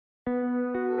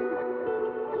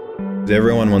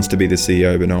Everyone wants to be the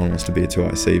CEO, but no one wants to be a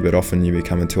 2IC. But often you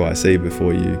become a 2IC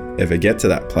before you ever get to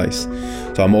that place.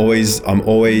 So I'm always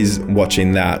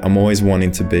watching that. I'm always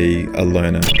wanting to be a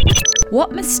learner.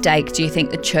 What mistake do you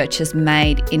think the church has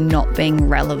made in not being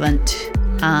relevant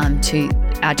to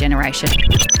our generation?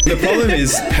 The problem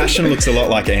is passion looks a lot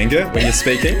like anger when you're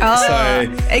speaking.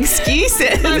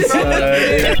 Excuses.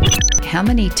 How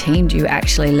many teams do you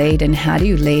actually lead, and how do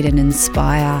you lead and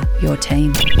inspire your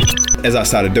team? As I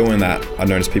started doing that, I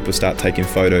noticed people start taking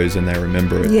photos and they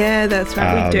remember it. Yeah, that's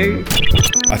right, we do.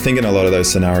 I think in a lot of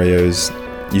those scenarios,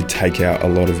 you take out a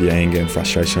lot of your anger and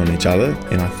frustration on each other,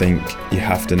 and I think you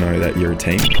have to know that you're a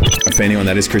team. For anyone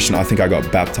that is Christian, I think I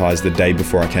got baptized the day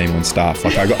before I came on staff.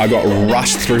 Like I got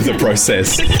rushed through the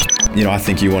process. You know, I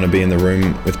think you want to be in the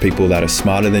room with people that are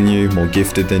smarter than you, more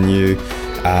gifted than you,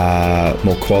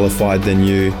 more qualified than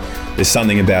you. There's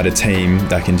something about a team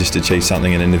that can just achieve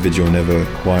something an individual never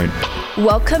won't.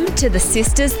 Welcome to the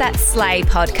Sisters That Slay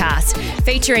podcast,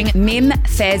 featuring Mim,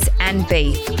 Fez and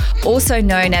Beef, also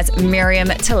known as Miriam,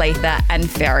 Talitha and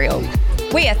Ferial.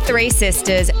 We are three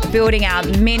sisters building our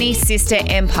mini sister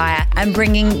empire and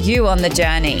bringing you on the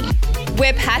journey.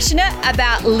 We're passionate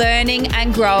about learning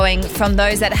and growing from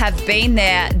those that have been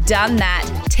there, done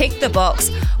that, ticked the box,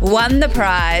 won the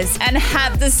prize and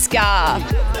have the scar.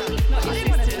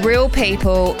 Real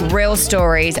people, real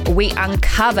stories. We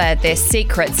uncover their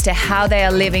secrets to how they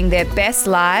are living their best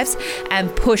lives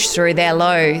and push through their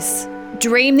lows.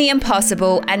 Dream the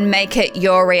impossible and make it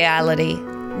your reality.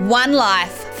 One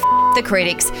life, the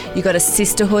critics. You got a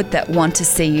sisterhood that want to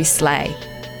see you slay.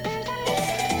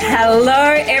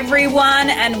 Hello everyone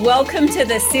and welcome to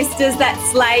the Sisters That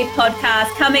Slay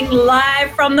podcast, coming live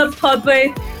from the pod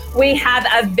booth. We have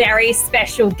a very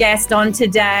special guest on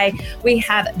today. We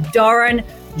have Doran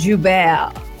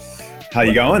Joubert. How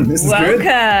you going? This is Welcome. good.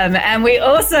 And we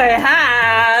also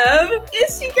have...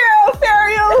 It's your girl,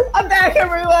 Ferial. I'm back,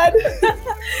 everyone.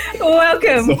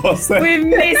 Welcome. That's awesome. We've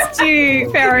missed you,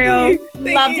 Ferial.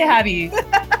 Love to have you.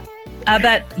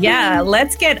 But yeah,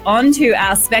 let's get on to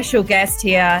our special guest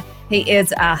here. He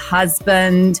is a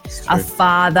husband, a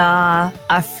father,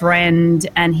 a friend,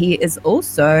 and he is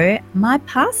also my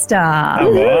pastor. Come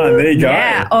on, there you go.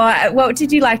 Yeah. Or what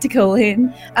did you like to call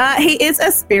him? He is a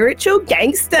spiritual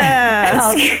gangster.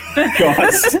 Gosh.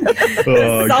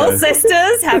 Oh, Soul okay.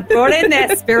 Sisters have brought in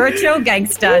their spiritual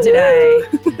gangster today.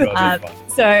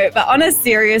 But on a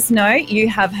serious note, you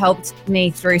have helped me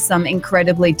through some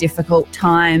incredibly difficult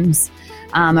times.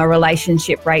 A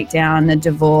relationship breakdown, a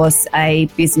divorce, a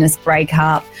business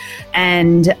breakup.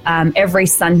 And every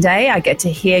Sunday I get to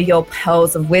hear your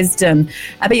pearls of wisdom.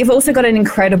 But you've also got an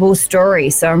incredible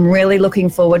story. So I'm really looking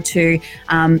forward to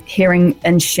hearing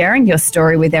and sharing your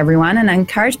story with everyone. And I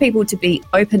encourage people to be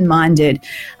open-minded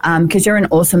because you're an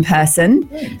awesome person.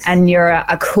 Thanks. And you're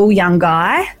a cool young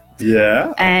guy.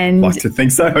 Yeah, And like to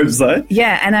think so, hope so.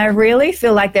 yeah, and I really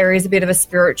feel like there is a bit of a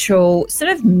spiritual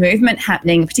sort of movement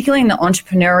happening, particularly in the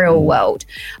entrepreneurial world.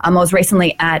 I was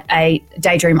recently at a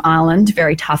Daydream Island,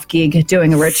 very tough gig,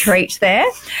 doing a retreat there.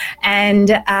 And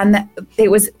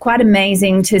it was quite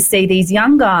amazing to see these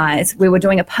young guys. We were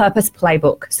doing a purpose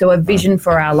playbook, so a vision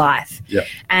for our life. Yeah.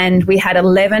 And we had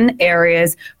 11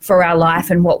 areas for our life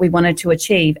and what we wanted to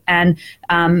achieve. And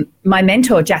my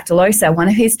mentor, Jack Delosa, one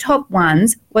of his top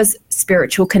ones was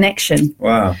spiritual connection.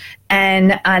 Wow.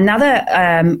 And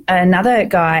another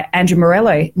guy, Andrew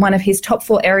Morello, one of his top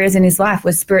 4 areas in his life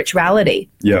was spirituality.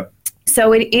 Yeah.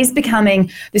 So it is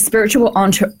becoming the spiritual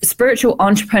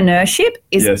entrepreneurship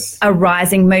is Yes. a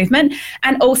rising movement.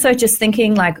 And also just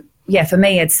thinking like, yeah, for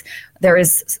me, there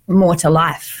is more to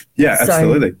life. Yeah, So,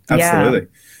 absolutely. yeah. Absolutely.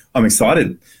 I'm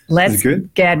excited. Let's This is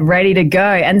good. get ready to go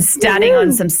and starting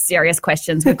on some serious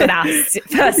questions. We've got our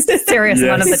first serious Yes.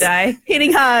 one of the day.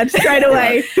 Hitting hard straight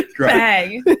away. Great.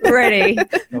 Bang. Ready.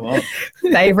 Come on.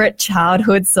 Favorite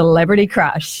childhood celebrity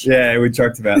crush? Yeah, we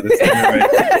joked about this.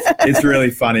 It's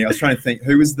really funny. I was trying to think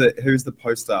who was the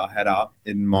poster I had up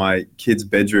in my kid's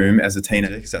bedroom as a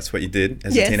teenager, because that's what you did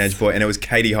as Yes. a teenage boy, and it was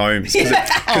Katie Holmes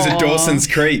because of Dawson's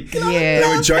Creek. Yeah. They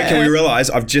were joking. We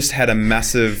realised I've just had a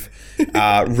massive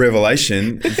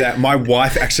revelation that my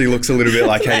wife actually looks a little bit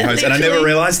like Katie Holmes, and I never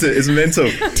realised it. It's mental.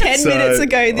 10 minutes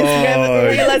ago,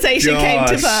 this realization came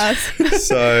to pass.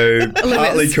 So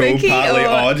partly cool, spooky partly or-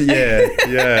 odd.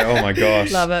 Yeah. Oh my gosh.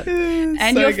 Love it.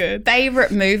 And So your good.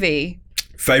 favorite movie?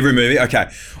 Favorite movie? Okay.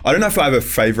 I don't know if I have a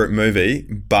favorite movie,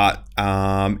 but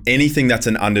anything that's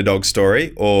an underdog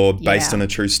story or based on a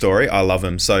true story, I love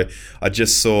them. So I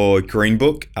just saw Green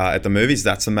Book at the movies.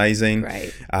 That's amazing.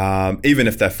 Right. Even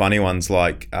if they're funny ones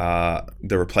like The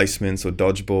Replacements or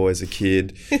Dodgeball as a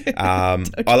kid. I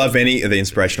love any of the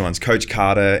inspirational ones. Coach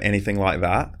Carter, anything like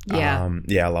that. Yeah.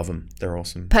 I love them. They're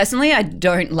awesome. Personally, I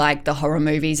don't like the horror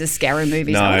movies, the scary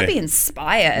movies. I want to be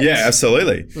inspired. Yeah,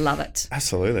 absolutely. Love it.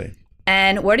 Absolutely.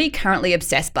 And what are you currently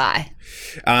obsessed by?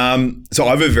 So I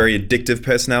have a very addictive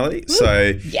personality. Ooh,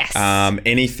 so yes.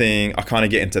 Anything, I kind of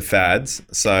get into fads.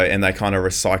 So, and they kind of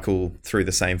recycle through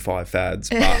the same 5 fads.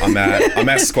 But I'm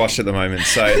at squash at the moment.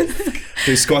 So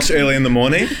do squash early in the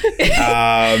morning.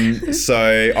 How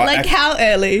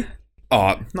early?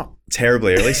 Oh, not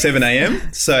terribly early, 7 a.m.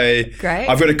 So Great.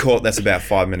 I've got a court that's about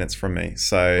 5 minutes from me.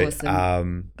 So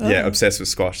Awesome. obsessed with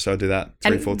squash. So I do that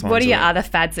 3-4 times. What are your a week. other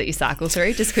fads that you cycle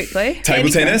through, just quickly? Table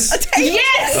tennis.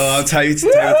 Yes! Oh, table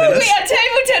tennis. We are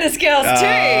table tennis girls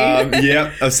too.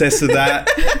 Yep, obsessed with that.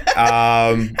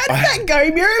 How did that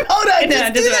go, Miriam? Hold on,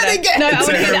 just do that again. No, I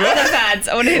want to hear the other fads.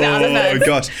 Oh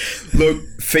gosh, look,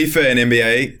 FIFA and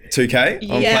NBA 2K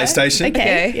on PlayStation.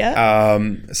 Okay, yeah.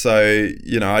 So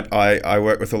I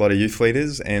work with a lot of youth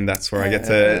leaders, and that's where I get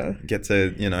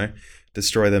to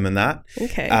destroy them in that.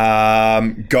 Okay.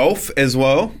 Golf as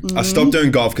well. I stopped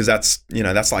doing golf because that's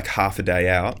like half a day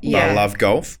out. Yeah. But I love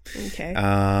golf. Okay.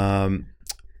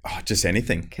 Just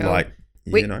anything. Cool. Like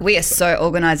we are so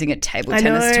organising a table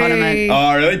tennis tournament.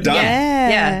 Oh, really? Done.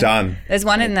 Yeah. Done. There's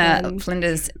one in the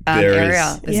Flinders There area.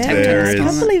 is. There's Yeah, table tennis I can't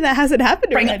tournament. believe that hasn't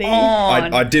happened Bring already. it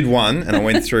on. I did one, and I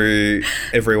went through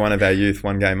every one of our youth,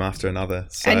 one game after another.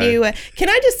 So. And you can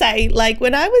I just say, like,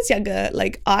 when I was younger,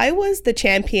 like, I was the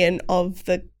champion of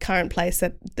the current place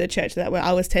at the church that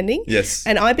I was tending. Yes.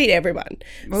 And I beat everyone.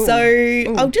 Ooh. So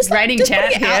Ooh. I'll just Rating just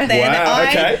champ putting it out here. there Wow, that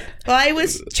okay. I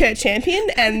was church champion,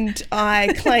 and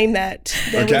I claim that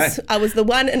I was the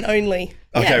one and only.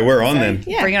 Okay, Yeah. we're on then.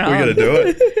 Yeah. Bring it We on. got to do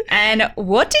it. And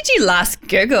what did you last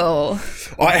Google?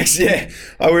 We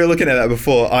were looking at that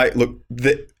before.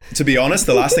 To be honest,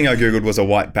 the last thing I Googled was a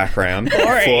white background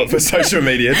for social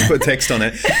media to put text on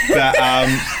it. But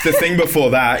the thing before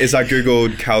that is I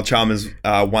Googled Carl Chalmers'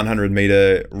 100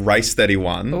 meter race that he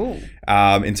won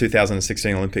in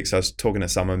 2016 Olympics. I was talking to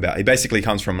someone about. He basically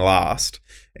comes from last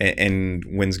and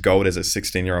wins gold as a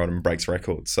 16-year-old and breaks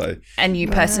records. So. And you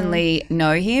personally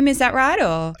know him, is that right?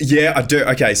 Or Yeah, I do.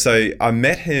 Okay, so I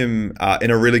met him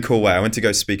in a really cool way. I went to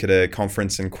go speak at a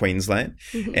conference in Queensland,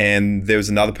 and there was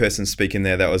another person speaking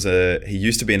there that was he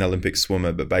used to be an Olympic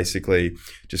swimmer, but basically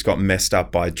just got messed up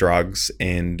by drugs,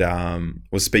 and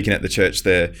was speaking at the church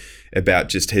there about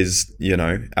just his,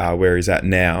 where he's at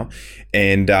now.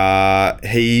 And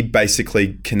he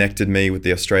basically connected me with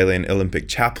the Australian Olympic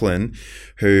chaplain,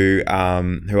 who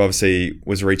obviously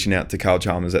was reaching out to Carl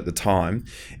Chalmers at the time.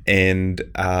 And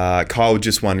Kyle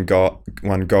just won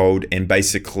gold, and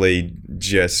basically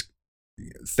just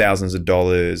thousands of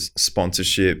dollars,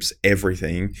 sponsorships,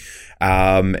 everything.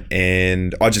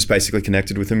 And I just basically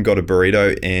connected with him, got a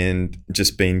burrito, and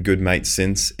just been good mates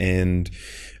since. And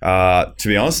to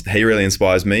be honest, he really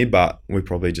inspires me, but we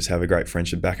probably just have a great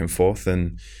friendship back and forth.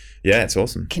 And yeah, it's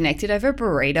awesome. connected over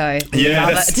burrito. Yeah,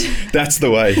 Love it. that's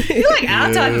the way. You're like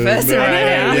our type of person right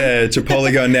now. Yeah,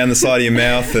 Chipotle going down the side of your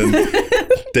mouth and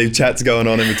deep chats going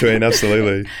on in between.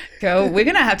 Absolutely. Cool. We're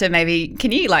going to have to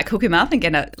can you hook him up and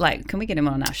can we get him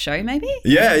on our show maybe?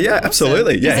 Yeah,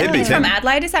 absolutely. Yeah, he'd be He's from 10.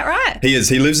 Adelaide, is that right? He is.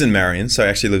 He lives in Marion, so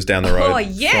actually lives down the road. Oh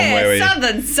yeah,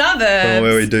 southern suburbs. From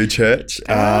where we do church.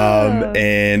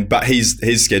 But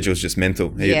his schedule's just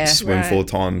mental. He swim 4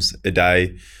 times a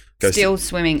day. Still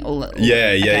swimming all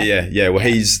Yeah. Well,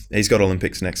 he's got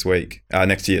Olympics next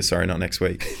year. Sorry, not next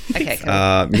week. Okay,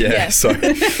 cool. So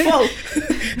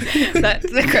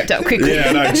that crept up quickly.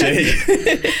 yeah, no, gee.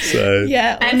 So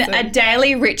Yeah. And awesome. a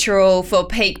daily ritual for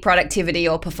peak productivity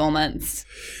or performance.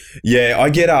 yeah, I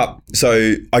get up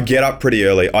pretty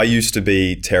early. I used to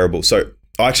be terrible. So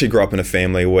I actually grew up in a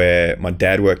family where my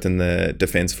dad worked in the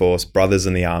Defence Force, brother's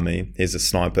in the army, he's a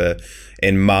sniper,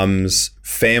 and mum's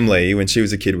family, when she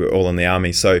was a kid, were all in the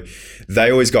army. So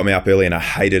they always got me up early, and I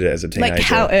hated it as a teenager. Like,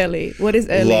 how early? What is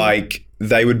early? Like,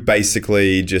 they would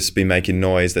basically just be making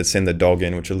noise. They'd send the dog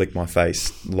in, which would lick my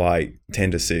face. Like,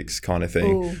 10 to 6 kind of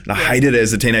thing. Ooh, and I hated it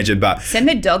as a teenager, but Send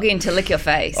the dog in to lick your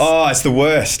face. oh, it's the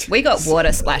worst. We got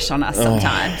water splashed on us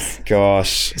sometimes.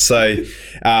 Gosh. So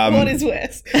What is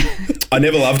worse? I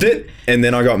never loved it. And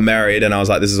then I got married and I was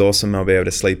like, this is awesome. I'll be able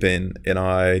to sleep in. And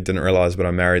I didn't realize, but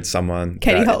I married someone.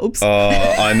 Katie Holmes. Oh,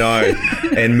 I know.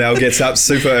 And Mel gets up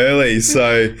super early.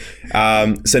 So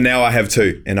now I have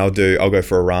 2 and I'll go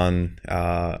for a run.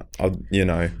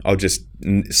 I'll just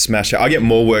smash it. I get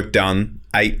more work done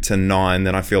 8 to 9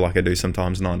 than I feel like I do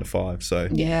sometimes 9 to 5. So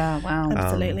Yeah, wow.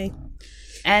 Absolutely.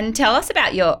 And tell us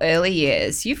about your early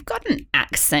years. You've got an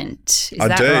accent. Is I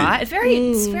that do. right?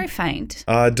 It's very faint.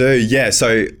 I do. Yeah.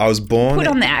 So I was born. Put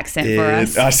on the accent for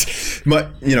us.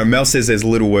 Mel says there's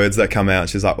little words that come out.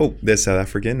 She's like, oh, there's South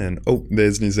African and oh,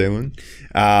 there's New Zealand.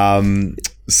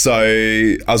 So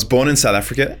I was born in South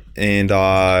Africa and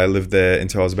I lived there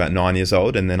until I was about 9 years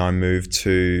old. And then I moved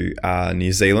to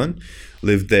New Zealand,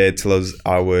 lived there till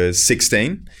I was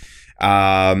 16.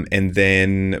 And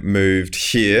then moved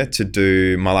here to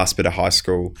do my last bit of high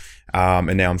school.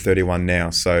 And now I'm 31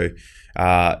 now. So,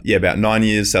 about 9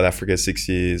 years, South Africa, 6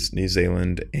 years, New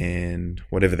Zealand, and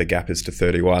whatever the gap is to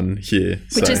 31 here.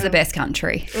 Which is the best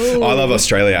country. Ooh. I love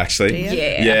Australia, actually.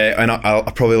 Yeah. Yeah, and I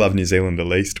probably love New Zealand the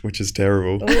least, which is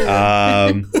terrible.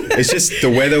 It's just the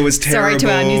weather was terrible.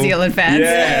 Sorry to our New Zealand fans.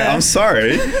 Yeah, I'm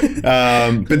sorry.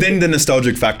 But then the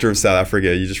nostalgic factor of South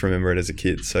Africa, you just remember it as a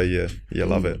kid, so you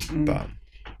love it. But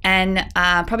And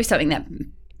probably something that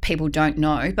people don't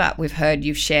know, but we've heard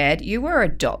you've shared, you were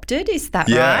adopted. Is that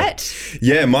right?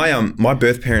 Yeah, my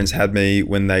birth parents had me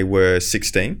when they were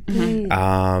 16.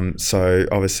 So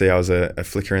obviously I was a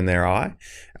flicker in their eye.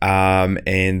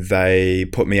 And they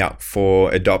put me up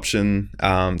for adoption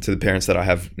to the parents that I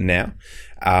have now.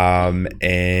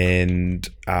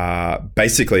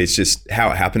 Basically it's just how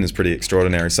it happened is pretty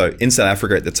extraordinary. So in South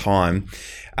Africa at the time,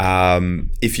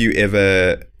 if you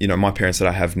ever, my parents that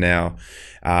I have now,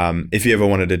 if you ever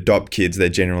wanted to adopt kids, they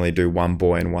generally do one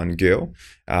boy and one girl.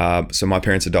 So my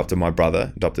parents adopted my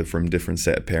brother, adopted from different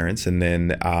set of parents, and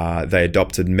then they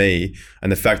adopted me.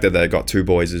 And the fact that they got 2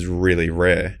 boys is really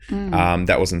rare.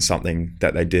 That wasn't something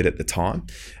that they did at the time.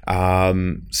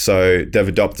 So they've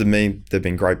adopted me. They've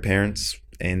been great parents.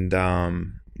 And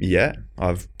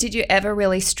Did you ever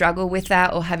really struggle with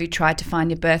that, or have you tried to find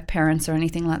your birth parents or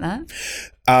anything like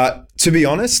that? To be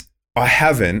honest, I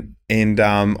haven't. And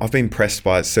I've been pressed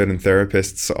by certain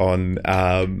therapists on,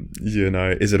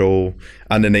 is it all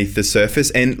underneath the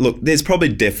surface? And look, there's probably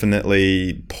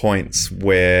definitely points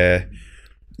where,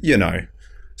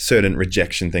 certain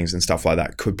rejection things and stuff like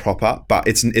that could prop up. But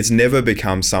it's never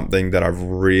become something that I've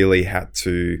really had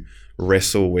to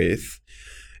wrestle with.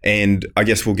 And I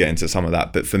guess we'll get into some of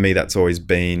that. But for me, that's always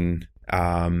been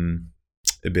a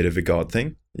bit of a God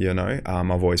thing,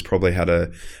 I've always probably had a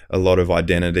lot of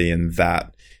identity in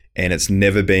that. And it's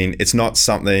not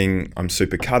something I'm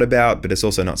super cut about, but it's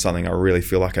also not something I really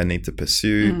feel like I need to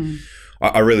pursue.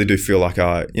 I really do feel like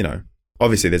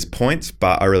obviously there's points,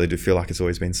 but I really do feel like it's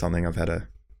always been something I've had a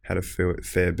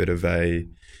fair bit of a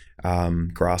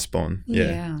grasp on.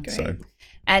 Yeah. So.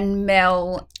 And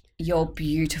Mel, your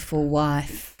beautiful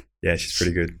wife. Yeah, she's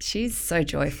pretty good. She's so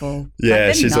joyful.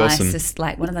 Yeah, she's awesome.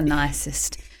 Like one of the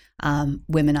nicest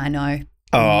women I know.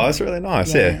 Oh, that's really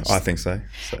nice. Yeah, I think so.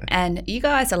 And you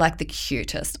guys are like the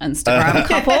cutest Instagram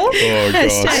couple. Oh,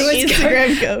 gosh.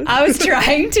 I was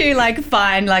trying to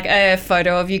find a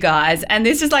photo of you guys, and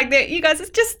there's just you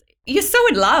guys you're so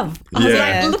in love.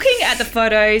 I was looking at the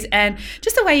photos and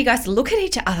just the way you guys look at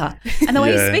each other and the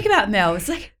way you speak about Mel, it's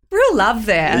real love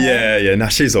there. Yeah. No,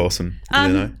 she's awesome.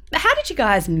 How did you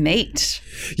guys meet?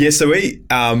 Yeah, so we,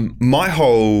 my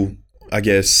whole, I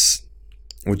guess,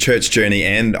 church journey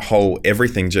and whole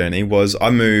everything journey was I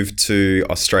moved to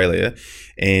Australia,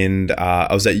 and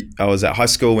I was at high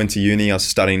school, went to uni. I was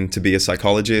studying to be a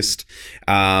psychologist.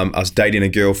 I was dating a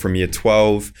girl from year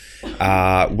 12.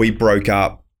 We broke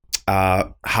up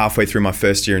halfway through my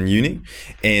first year in uni,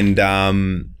 and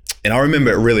I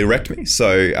remember it really wrecked me.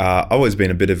 So I've always been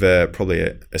a bit of probably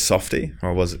a softie. I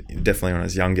was definitely when I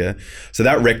was younger. So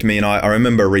that wrecked me, and I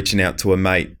remember reaching out to a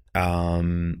mate,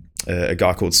 a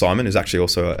guy called Simon, who's actually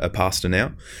also a pastor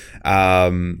now.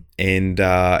 And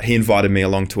he invited me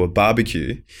along to a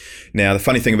barbecue. Now, the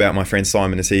funny thing about my friend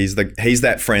Simon is he's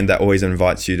that friend that always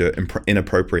invites you to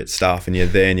inappropriate stuff, and you're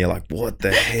there and you're like, what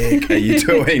the heck are you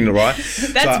doing, right?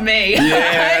 That's me.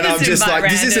 Yeah, and I'm just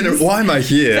like, this isn't, why am I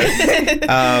here?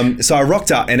 So I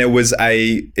rocked up, and it was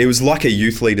like a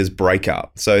youth leaders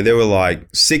breakup. So there were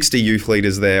 60 youth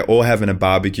leaders there, all having a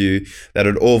barbecue that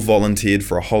had all volunteered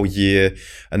for a whole year.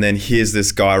 And then then here's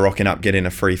this guy rocking up getting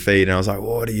a free feed, and I was like,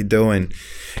 what are you doing?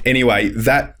 Anyway,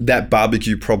 that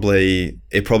barbecue probably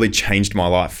changed my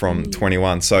life from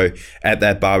 21. So at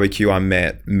that barbecue, I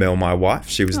met Mel, my wife.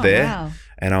 She was there. Wow.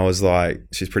 And I was like,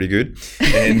 she's pretty good.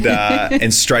 And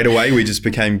and straight away, we just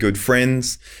became good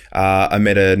friends. I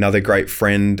met another great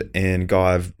friend and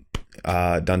guy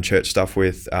I've done church stuff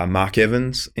with, Mark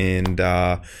Evans. And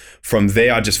from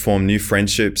there, I just formed new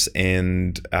friendships.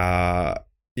 And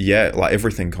like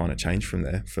everything kind of changed from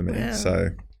there for me. Wow. So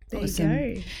There Awesome.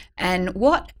 you go. And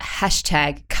what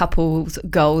hashtag couples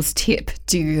goals tip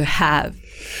do you have?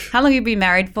 How long have you been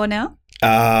married for now?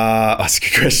 That's a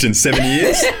good question. 7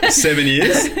 years. 7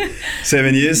 years.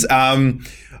 7 years.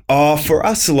 For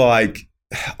us, like,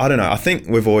 I don't know. I think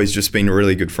we've always just been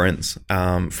really good friends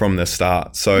from the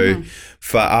start. So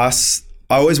for us,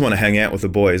 I always want to hang out with the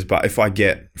boys, but if I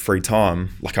get free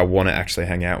time, like I want to actually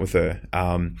hang out with her.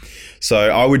 So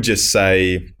I would just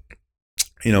say,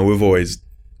 we've always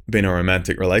been a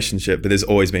romantic relationship, but there's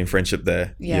always been friendship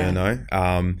there,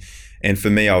 and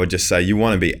for me, I would just say you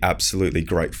want to be absolutely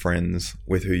great friends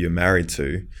with who you're married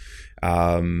to,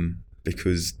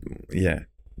 because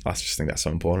I just think that's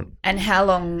so important. And how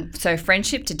long, so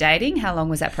friendship to dating, how long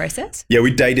was that process? Yeah,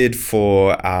 we dated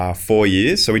for 4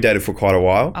 years, so we dated for quite a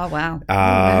while. Oh, wow.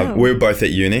 Wow. We were both at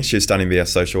uni. She was studying to be a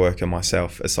social worker,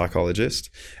 myself a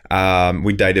psychologist.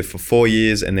 We dated for 4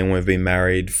 years, and then we've been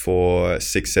married for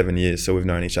 6-7 years. So we've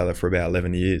known each other for about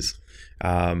 11 years.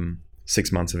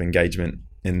 6 months of engagement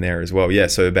in there as well. Yeah,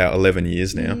 so about 11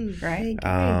 years now. Right.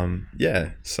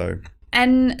 So...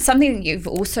 And something that you've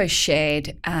also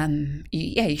shared,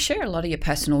 you share a lot of your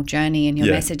personal journey and your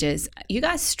messages. You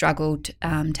guys struggled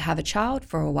to have a child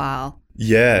for a while.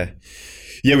 Yeah,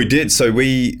 we did. So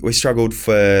we struggled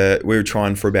we were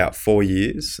trying for about 4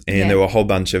 years, and there were a whole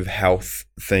bunch of health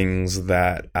things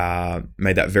that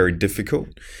made that very difficult.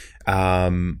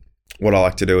 What I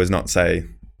like to do is not say,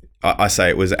 I say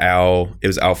it was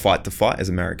our fight to fight as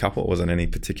a married couple. It wasn't any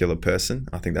particular person.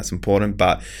 I think that's important.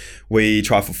 But we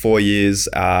tried for 4 years.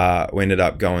 We ended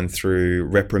up going through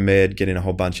Repromed, getting a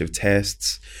whole bunch of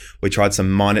tests. We tried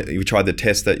the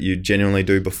test that you genuinely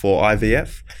do before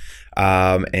IVF.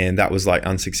 And that was like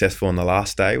unsuccessful on the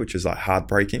last day, which was like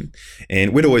heartbreaking.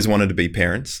 And we'd always wanted to be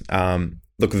parents.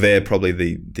 Look, there probably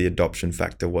the adoption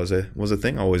factor was a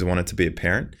thing. I always wanted to be a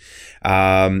parent.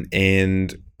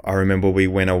 And I remember we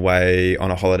went away on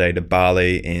a holiday to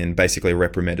Bali, and basically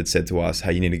Repromed had said to us,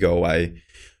 hey, you need to go away.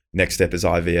 Next step is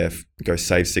IVF. Go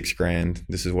save $6,000.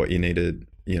 This is what you needed.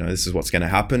 This is what's going to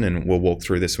happen, and we'll walk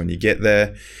through this when you get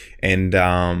there. And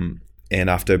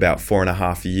after about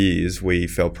 4.5 years, we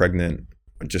fell pregnant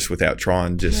just without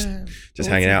trying, just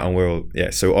hanging out.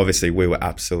 And so obviously we were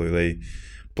absolutely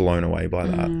blown away by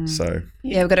that. So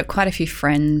we've got quite a few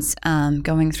friends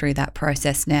going through that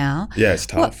process now. Yeah, it's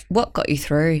tough. What got you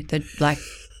through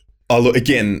Oh, look,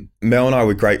 again, Mel and I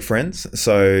were great friends.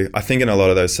 So I think in a lot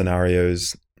of those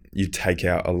scenarios, you take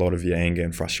out a lot of your anger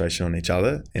and frustration on each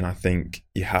other. And I think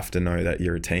you have to know that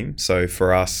you're a team. So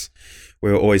for us,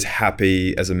 we were always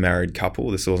happy as a married couple.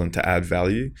 This wasn't to add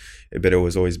value, but it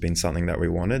was always been something that we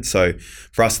wanted. So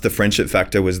for us, the friendship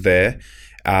factor was there.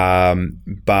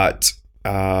 But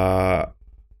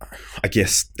I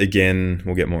guess, again,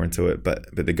 we'll get more into it, but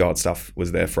the God stuff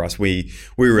was there for us. We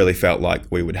really felt like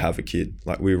we would have a kid,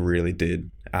 like we really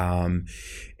did. And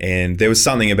there was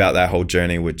something about that whole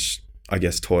journey which I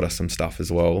guess taught us some stuff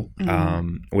as well.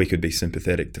 We could be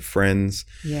sympathetic to friends.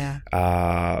 Yeah.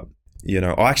 I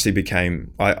actually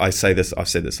became, I've said this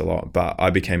a lot, but I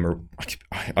became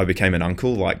an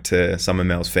uncle, like, to some of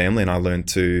Mel's family, and I learned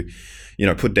to,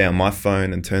 put down my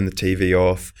phone and turn the TV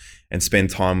off and spend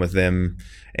time with them.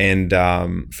 And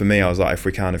for me, I was like, if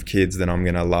we can't have kids, then I'm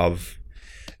going to love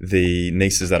the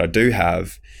nieces that I do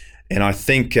have. And I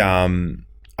think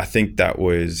that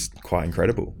was quite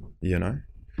incredible,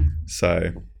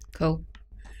 So cool.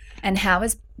 And how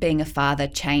has being a father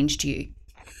changed you?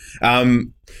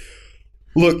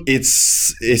 Look,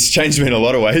 it's changed me in a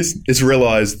lot of ways. It's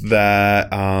realised that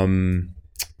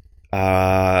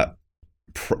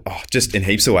just in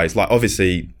heaps of ways. Like,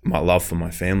 obviously, my love for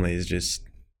my family is just,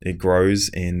 it grows,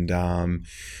 and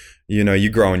you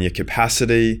grow in your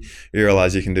capacity. You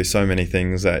realise you can do so many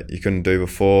things that you couldn't do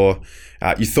before.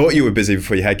 You thought you were busy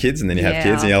before you had kids, and then you have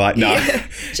kids, and you're like, no.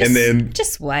 And then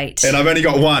just wait. And I've only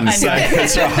got one, so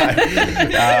that's right.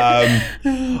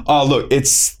 Look,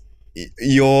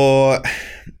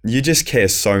 you just care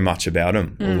so much about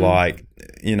them. Like,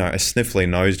 a sniffly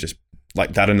nose, just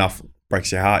like that enough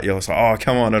breaks your heart. You're just like, oh,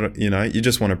 come on, you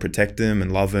just want to protect them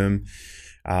and love them.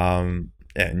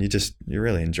 And you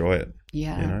really enjoy it.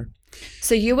 Yeah.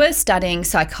 So you were studying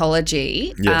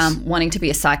psychology, Yes. wanting to be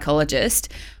a psychologist.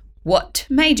 What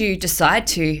made you decide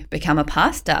to become a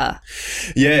pastor?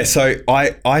 Yeah, so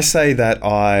I say that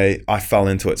I fell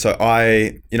into it. So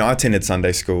I attended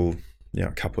Sunday school,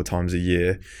 a couple of times a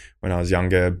year when I was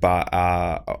younger, but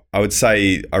I would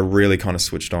say I really kind of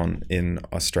switched on in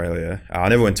Australia. I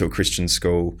never went to a Christian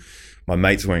school. My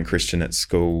mates weren't Christian at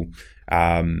school.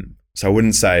 So I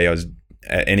wouldn't say I was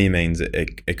at any means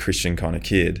a Christian kind of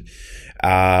kid.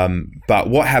 But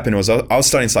what happened was I was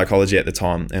studying psychology at the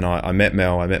time, and I met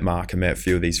Mel, I met Mark, I met a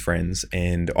few of these friends,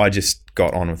 and I just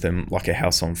got on with them like a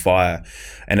house on fire.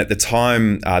 And at the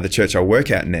time, the church I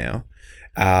work at now,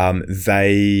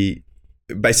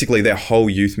 basically their whole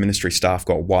youth ministry staff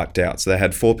got wiped out. So they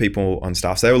had 4 people on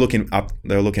staff. So they were looking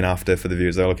after, for the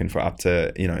viewers, they were looking for up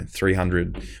to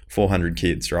 300, 400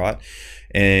 kids, right?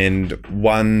 And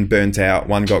one burnt out,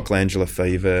 one got glandular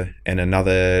fever, and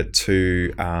another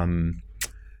 2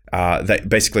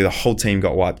 basically the whole team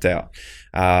got wiped out.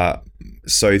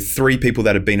 So 3 people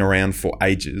that had been around for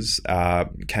ages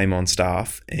came on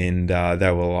staff, and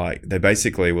they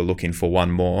basically were looking for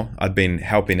one more. I'd been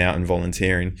helping out and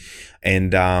volunteering,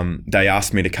 and they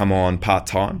asked me to come on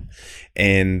part-time.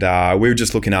 And we were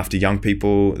just looking after young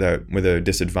people that whether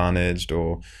disadvantaged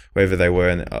or wherever they were,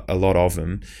 and a lot of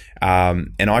them.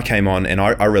 And I came on, and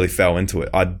I really fell into it.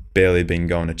 I'd barely been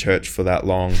going to church for that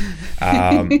long.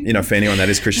 For anyone that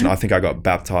is Christian, I think I got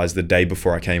baptized the day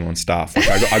before I came on staff.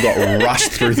 Like I got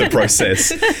rushed through the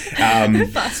process.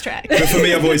 Fast track. But for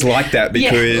me, I've always liked that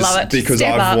because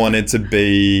Step I've up. wanted to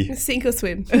be Sink or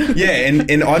swim. yeah,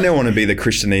 and I don't want to be the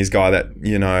Christianese guy that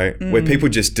where people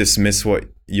just dismiss what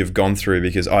you've gone through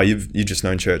because you've just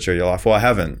known church all your life. Well, I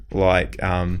haven't.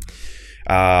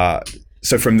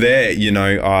 So from there,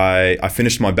 I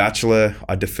finished my bachelor.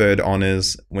 I deferred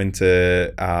honours, went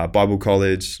to Bible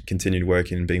college, continued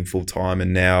working and being full time,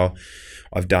 and now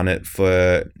I've done it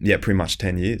for pretty much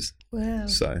 10 years. Wow.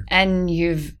 So And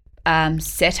you've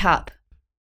set up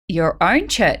your own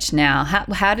church now.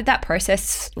 How did that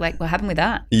process, what happened with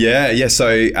that? yeah.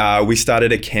 So we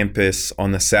started a campus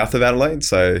on the south of Adelaide.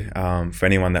 So for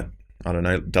anyone that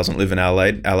doesn't live in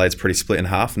Adelaide, Adelaide's pretty split in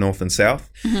half, north and south.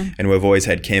 Mm-hmm. And we've always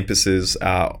had campuses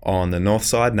on the north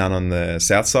side, none on the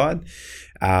south side.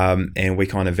 And we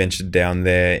kind of ventured down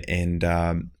there, and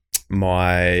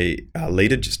my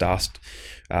leader just asked,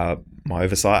 my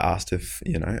oversight asked if,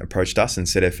 approached us and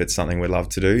said if it's something we'd love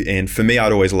to do. And for me,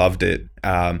 I'd always loved it.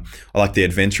 I like the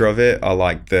adventure of it. I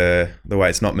like the way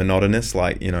it's not monotonous.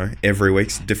 Every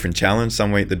week's a different challenge.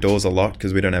 Some week the doors are locked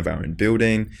because we don't have our own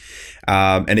building.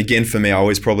 And again, for me, I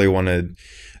always probably wanted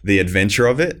the adventure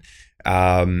of it.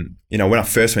 When I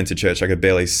first went to church, I could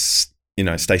barely,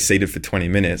 stay seated for 20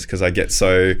 minutes because I get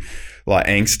so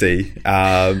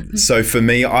angsty. So for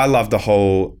me, I love the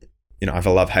whole, I have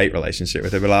a love-hate relationship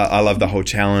with it, but I love the whole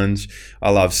challenge. I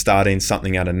love starting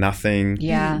something out of nothing.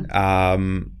 Yeah. I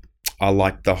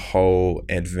like the whole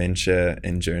adventure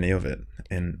and journey of it.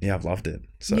 And I've loved it.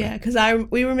 So. Yeah, because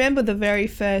we remember the very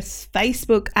first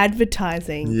Facebook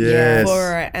advertising Yes.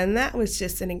 for it, and that was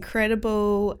just an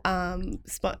incredible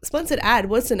sponsored ad,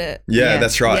 wasn't it? Yeah, Yeah.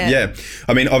 that's right. Yeah. Yeah.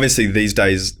 I mean, obviously these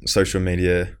days, social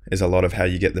media is a lot of how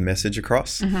you get the message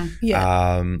across. Mm-hmm.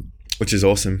 Yeah. Which is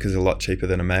awesome because it's a lot cheaper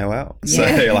than a mail out. So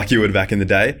Yeah. like you would back in the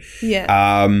day.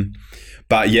 Yeah.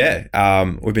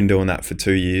 We've been doing that for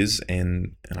 2 years,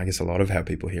 and I guess a lot of how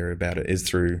people hear about it is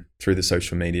through the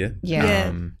social media. Yeah. Yeah.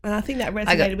 And I think that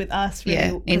resonated with us really.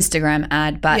 Yeah, Instagram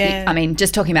ad. But Yeah. I mean,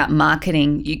 just talking about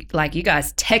marketing, you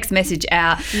guys text message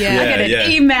out. Yeah. I get an Yeah.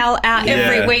 email out Yeah.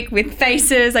 every week with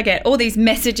faces. I get all these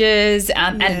messages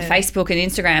and Yeah. Facebook and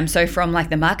Instagram. So from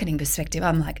the marketing perspective,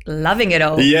 I'm loving it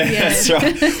all. Yeah, Yeah. that's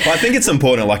right. Well, I think it's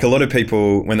important. Like a lot of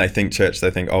people, when they think church,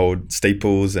 they think old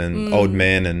steeples and old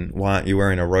men and why aren't you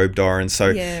wearing a robe, Doran?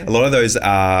 So Yeah. a lot of those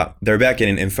they're about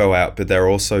getting info out, but they're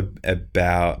also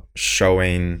about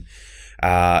showing,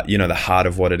 the heart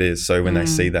of what it is. So when they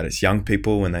see that it's young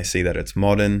people, when they see that it's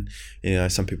modern,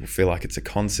 some people feel like it's a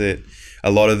concert. A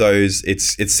lot of those,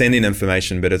 it's sending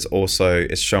information, but it's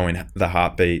showing the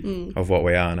heartbeat of what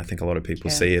we are. And I think a lot of people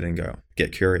see it and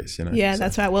get curious, Yeah, So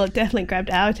that's right. Well, it definitely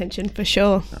grabbed our attention for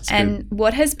sure. that's And good.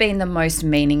 what has been the most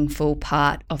meaningful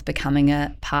part of becoming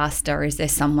a pastor? Is there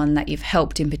someone that you've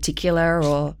helped in particular,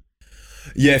 or?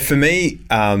 Yeah, for me,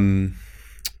 I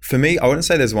wouldn't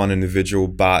say there's one individual,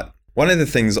 but one of the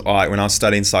things when I was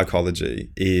studying psychology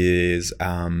is,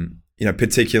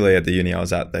 particularly at the uni I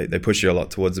was at, they push you a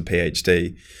lot towards a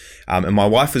PhD. And my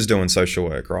wife was doing social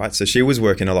work, right? So she was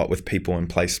working a lot with people and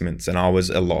placements, and I was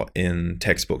a lot in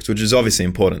textbooks, which is obviously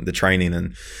important. The training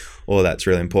and all of that's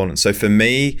really important. So for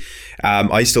me,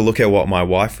 I used to look at what my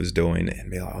wife was doing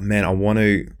and be like, oh man,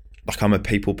 I'm a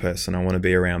people person. I want to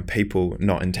be around people,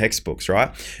 not in textbooks, right?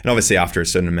 And obviously after a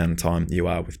certain amount of time, you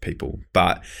are with people.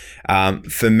 But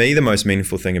for me, the most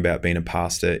meaningful thing about being a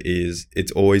pastor is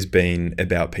it's always been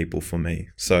about people for me.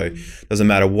 So it doesn't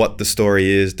matter what the story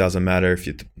is, doesn't matter if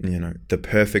you're, the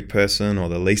perfect person or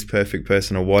the least perfect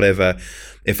person or whatever.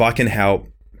 If I can help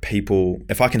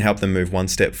them move one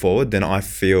step forward, then I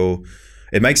feel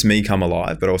it makes me come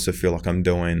alive, but also feel like I'm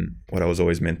doing what I was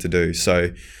always meant to do. So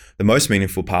the most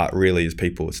meaningful part really is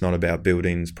people. It's not about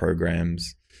buildings,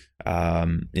 programs.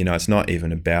 It's not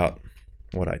even about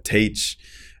what I teach.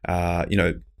 I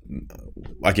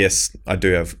guess I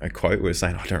do have a quote. We were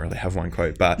saying I don't really have one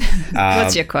quote, but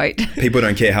what's your quote? People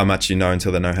don't care how much you know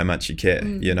until they know how much you care.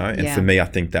 And for me, I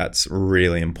think that's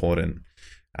really important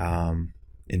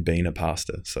in being a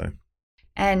pastor. So,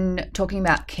 and talking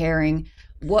about caring.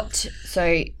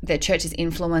 So the church's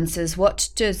influences, what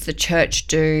does the church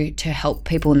do to help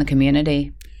people in the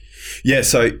community? Yeah,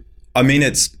 so I mean,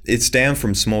 it's down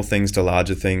from small things to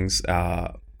larger things.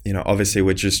 Obviously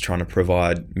we're just trying to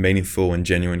provide meaningful and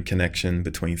genuine connection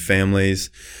between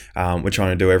families. We're trying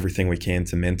to do everything we can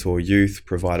to mentor youth,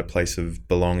 provide a place of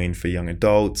belonging for young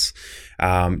adults,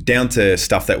 down to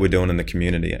stuff that we're doing in the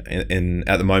community. And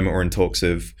at the moment we're in talks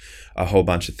of a whole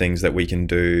bunch of things that we can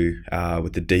do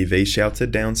with the DV shelter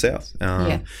down south.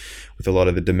 With a lot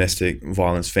of the domestic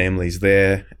violence families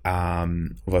there.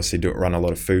 We've obviously run a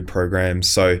lot of food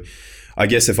programs. So I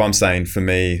guess if I'm saying for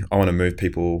me, I want to move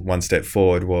people one step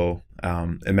forward, well,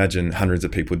 imagine hundreds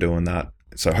of people doing that.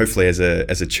 So hopefully as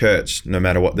a church, no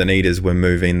matter what the need is, we're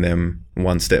moving them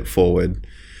one step forward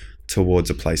towards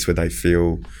a place where they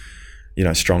feel,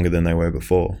 stronger than they were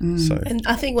before. So, and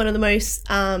I think one of the most,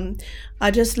 I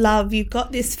just love, you've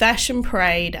got this fashion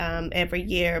parade every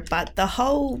year, but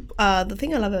the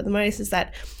thing I love about the most is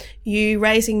that you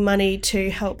raising money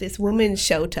to help this women's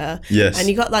shelter. Yes. And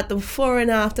you got like the before and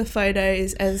after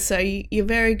photos, and so you're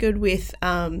very good with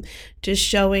just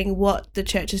showing what the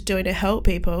church is doing to help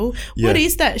people. Yeah. What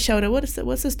is that shelter? What's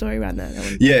the story around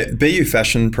that? Yeah, BU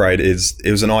Fashion Parade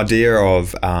it was an idea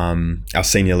of our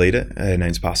senior leader. Her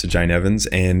name's Pastor Jane Evans,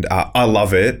 and I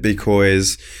love it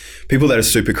because people that are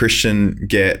super Christian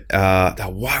get,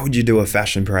 why would you do a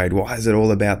fashion parade? Why is it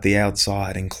all about the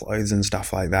outside and clothes and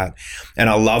stuff like that? And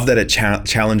I love that it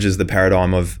challenges the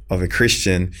paradigm of a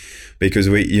Christian, because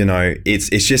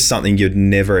it's just something you'd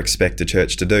never expect a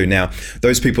church to do. Now,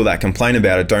 those people that complain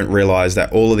about it don't realize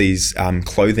that all of these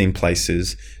clothing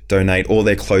places donate all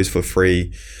their clothes for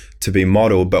free to be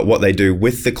modeled, but what they do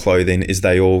with the clothing is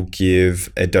they all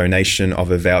give a donation of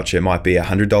a voucher. It might be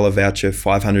 $100 voucher,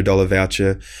 $500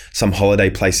 voucher. Some holiday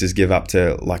places give up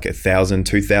to like $1,000,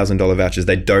 $2,000 vouchers.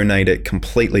 They donate it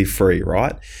completely free,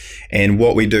 right? And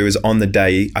what we do is on the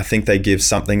day, I think they give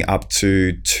something up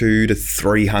to 200 to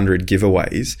 300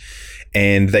 giveaways.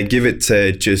 And they give it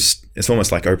to it's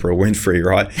almost like Oprah Winfrey,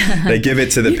 right? They give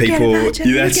it to the people. That's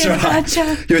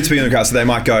right. Give it to people in the crowd. So they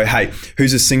might go, hey,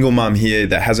 who's a single mum here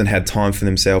that hasn't had time for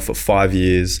themselves for 5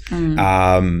 years?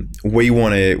 We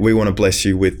want to bless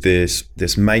you with this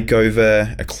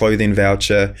makeover, a clothing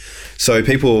voucher. So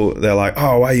people, they're like,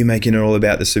 oh, why are you making it all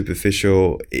about the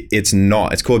superficial? It's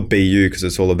not. It's called BU because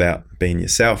it's all about being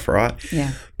yourself, right?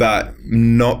 Yeah. But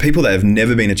not people that have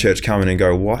never been to church come in and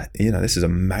go, what? This is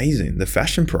amazing. The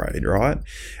fashion parade, right?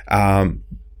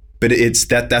 But it's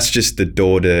that's just the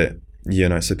door to,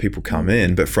 so people come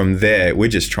in. But from there, we're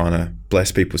just trying to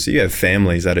bless people. So you have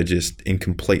families that are just in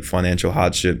complete financial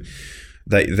hardship.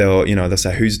 They'll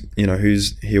say,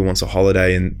 who's here wants a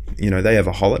holiday, and they have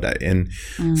a holiday. And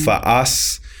for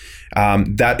us,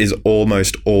 that is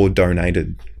almost all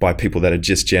donated by people that are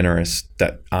just generous,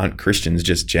 that aren't Christians,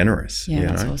 just generous. Yeah,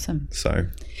 that's awesome. So,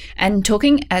 and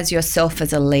talking as yourself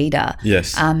as a leader,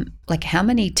 yes. Like how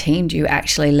many team do you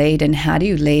actually lead, and how do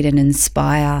you lead and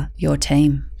inspire your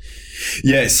team?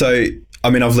 Yeah, so I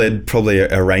mean, I've led probably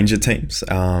a range of teams,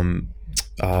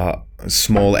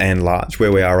 small and large.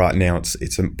 Where we are right now,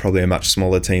 it's probably a much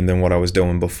smaller team than what I was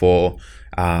doing before,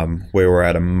 where we're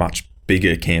at a much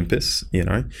bigger campus,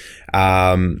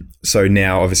 So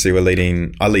now obviously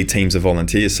I lead teams of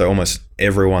volunteers. So almost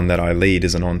everyone that I lead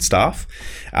isn't on staff.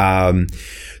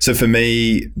 So for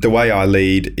me, the way I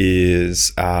lead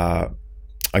is, I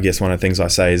guess one of the things I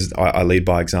say is I lead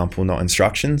by example, not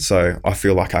instruction. So I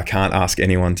feel like I can't ask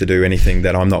anyone to do anything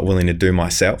that I'm not willing to do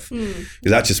myself, because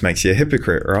that just makes you a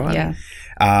hypocrite, right? Yeah.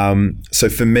 So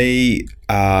for me,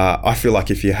 I feel like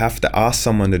if you have to ask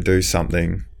someone to do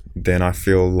something, then I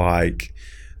feel like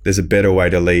there's a better way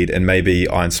to lead, and maybe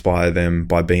I inspire them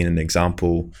by being an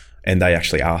example and they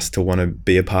actually ask to want to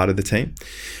be a part of the team.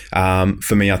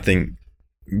 For me, I think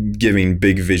giving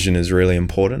big vision is really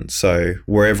important. So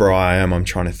wherever I am, I'm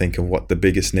trying to think of what the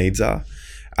biggest needs are.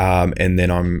 And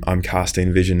then I'm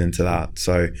casting vision into that.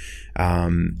 So,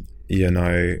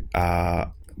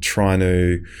 trying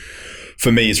to,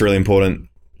 for me, it's really important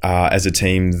as a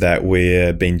team that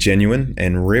we're being genuine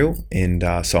and real. And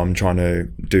so I'm trying to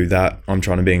do that. I'm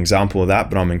trying to be an example of that,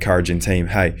 but I'm encouraging team,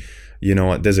 hey, you know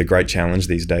what, there's a great challenge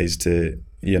these days to,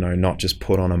 not just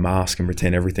put on a mask and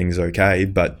pretend everything's okay,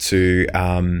 but to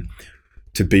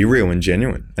be real and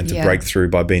genuine and to break through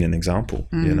by being an example,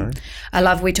 I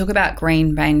love, we talk about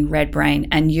green brain, red brain,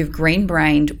 and you've green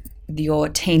brained your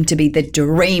team to be the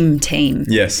dream team.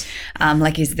 Yes.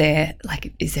 Is there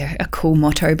a cool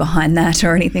motto behind that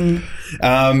or anything?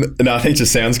 No, I think it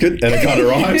just sounds good and it kind of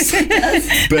rhymes.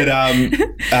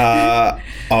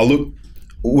 But look,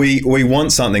 we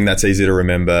want something that's easy to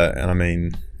remember, and I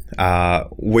mean,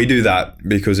 we do that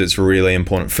because it's really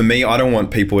important. For me, I don't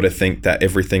want people to think that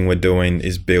everything we're doing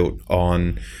is built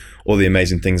on all the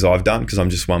amazing things I've done, because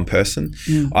I'm just one person.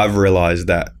 I've realized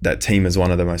that team is one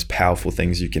of the most powerful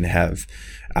things you can have.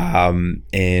 And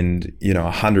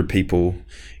 100 people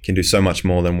can do so much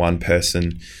more than one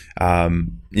person.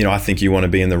 I think you want to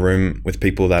be in the room with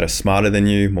people that are smarter than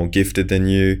you, more gifted than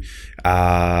you,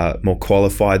 more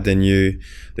qualified than you.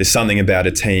 There's something about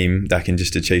a team that can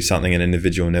just achieve something an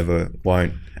individual never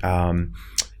won't.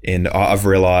 And I've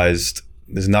realized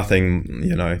there's nothing,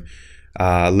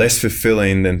 less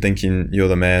fulfilling than thinking you're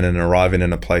the man and arriving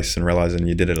in a place and realizing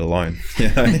you did it alone.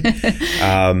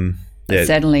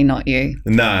 Certainly not you.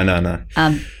 No.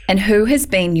 And who has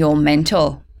been your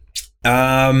mentor?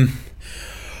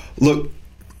 Look,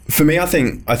 for me, I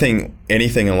think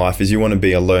anything in life is you want to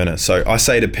be a learner. So I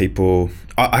say to people,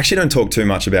 I actually don't talk too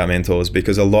much about mentors,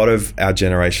 because a lot of our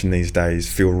generation these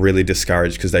days feel really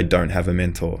discouraged because they don't have a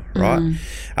mentor, right?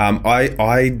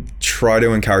 I try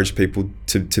to encourage people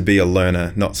to be a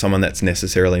learner, not someone that's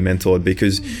necessarily mentored,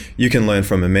 because you can learn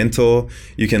from a mentor,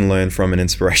 you can learn from an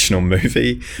inspirational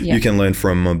movie, you can learn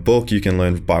from a book, you can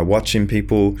learn by watching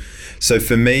people. So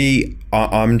for me,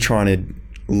 I'm trying to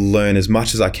learn as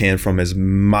much as I can from as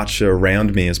much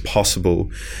around me as possible.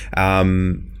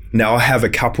 Now, I have a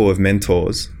couple of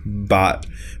mentors, but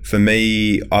for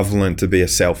me, I've learned to be a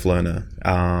self-learner.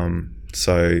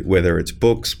 So whether it's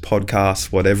books,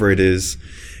 podcasts, whatever it is,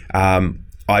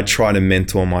 I try to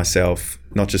mentor myself,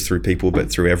 not just through people,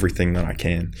 but through everything that I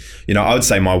can. I would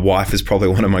say my wife is probably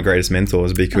one of my greatest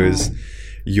mentors, because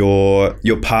your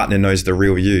partner knows the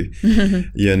real you,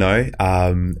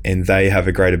 and they have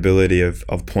a great ability of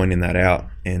pointing that out,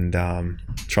 and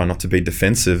try not to be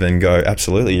defensive and go,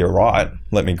 absolutely, you're right,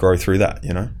 let me grow through that,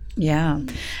 Yeah.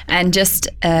 And just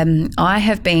I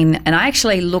have been, and I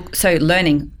actually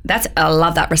learning, I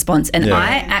love that response. And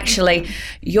I actually,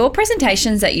 your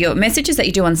presentations, your messages that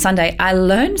you do on Sunday, I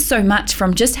learn so much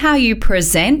from just how you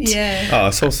present. Yeah. Oh,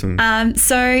 that's awesome.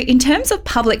 So in terms of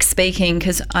public speaking,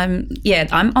 because I'm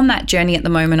on that journey at the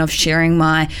moment of sharing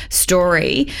my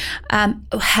story.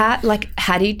 How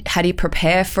do you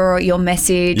prepare for your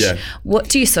message? Yeah. What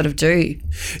do you sort of do?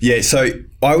 Yeah. So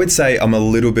I would say I'm a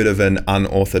little bit of an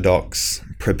unorthodox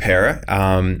preparer.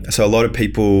 So a lot of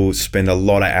people spend a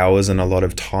lot of hours and a lot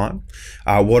of time.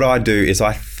 What I do is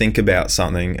I think about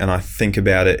something, and I think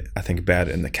about it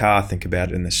in the car, think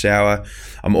about it in the shower.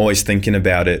 I'm always thinking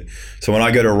about it. So when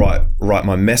I go to write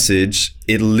my message,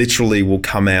 it literally will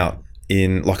come out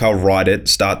I'll write it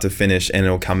start to finish, and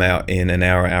it'll come out in an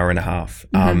hour and a half.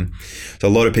 So a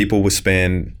lot of people will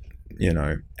spend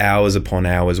hours upon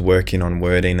hours working on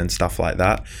wording and stuff like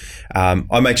that.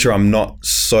 I make sure I'm not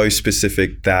so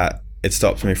specific that it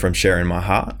stops me from sharing my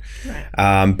heart.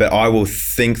 Right. But I will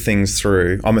think things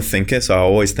through. I'm a thinker, so I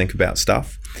always think about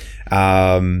stuff.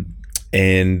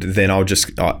 And then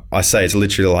I say it's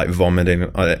literally like vomiting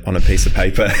on a piece of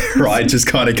paper, right? It just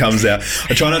kind of comes out.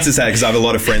 I try not to say it because I have a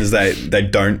lot of friends, they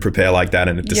don't prepare like that,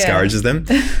 and it discourages them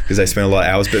because they spend a lot of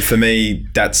hours. But for me,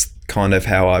 that's kind of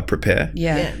how I prepare.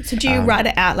 Yeah. So do you write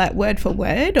it out like word for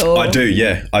word, or? I do.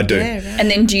 Yeah, I do. Yeah, right. And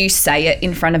then do you say it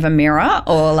in front of a mirror,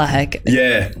 or like?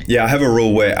 Yeah. I have a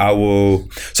rule where I will.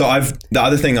 So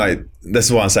this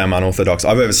is why I say I'm unorthodox. I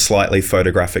have a slightly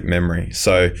photographic memory.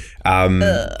 So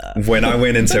when I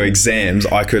went into exams,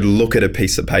 I could look at a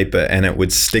piece of paper and it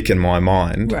would stick in my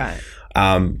mind. Right.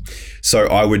 So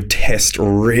I would test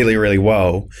really, really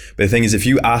well. But the thing is, if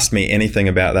you asked me anything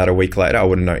about that a week later, I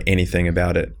wouldn't know anything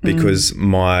about it because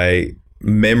my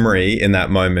memory in that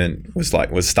moment was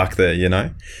stuck there, you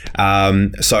know.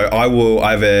 So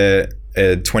I have a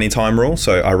 20 time rule,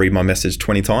 so I read my message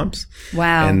 20 times.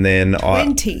 Wow. And then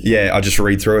 20? I just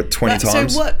read through it 20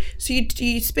 times. So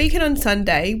you speak it on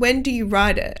Sunday. When do you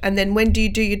write it? And then when do you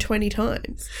do your 20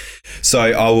 times? So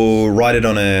I will write it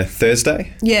on a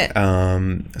Thursday. Yeah.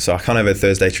 So I kind of have a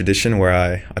Thursday tradition where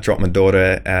I drop my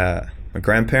daughter at my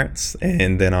grandparents,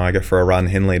 and then I go for a run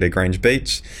Henley to Grange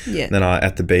Beach. Yeah. Then I,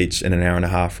 at the beach, in an hour and a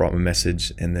half, write my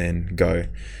message and then go.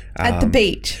 At the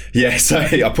beach? Yeah, so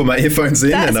I put my earphones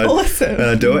in awesome. and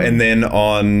I do it. And then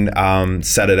on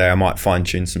Saturday, I might fine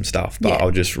tune some stuff, but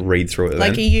I'll just read through it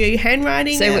Like, then. are you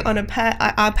handwriting it on a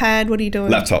iPad? What are you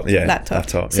doing? Laptop.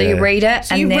 So yeah. you read it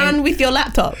So and you then run with your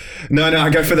laptop? No, I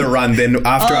go for the run. Then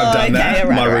after I've done that,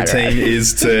 right, my right, routine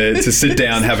is to sit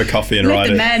down, have a coffee and let write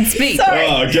the it. man speak. Sorry.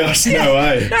 Oh gosh, no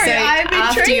way. Sorry, So I'm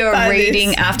after intrigued you're by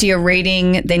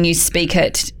reading, this. then you speak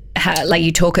it, like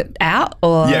you talk it out,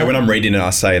 or Yeah, when I'm reading it, I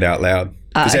say it out loud.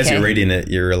 Because as okay. you're reading it,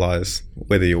 you realise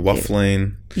whether you're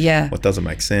waffling, what doesn't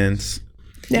make sense.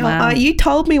 Now, Wow. you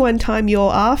told me one time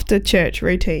your after church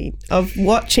routine of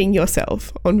watching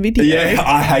yourself on video. Yeah,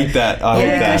 I hate that. I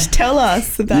hate Gosh, that. tell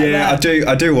us about Yeah, that.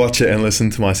 I do watch it and listen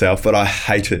to myself, but I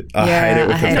hate it. I Yeah, hate it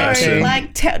with I a hate it passion.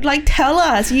 too. Tell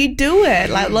us. You do it.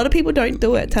 Like, a lot of people don't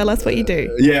do it. Tell us what you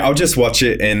do. Yeah, I'll just watch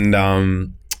it and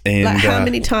Like, how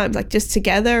many times? Like, just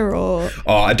together or?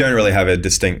 Oh, I don't really have a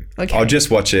distinct. Okay. I'll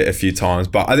just watch it a few times,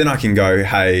 but then I can go,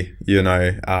 hey,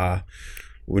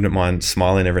 wouldn't mind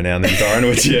smiling every now and then, Doran,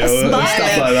 would you? Or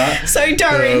stuff like that. So,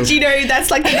 Doran, do you know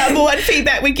that's like the number one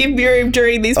feedback we give Miriam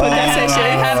during these podcast sessions? I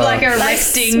have like a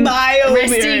resting smile,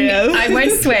 Miriam. I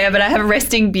won't swear, but I have a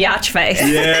resting biatch face.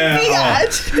 Yeah.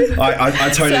 Biatch. I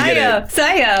totally get it.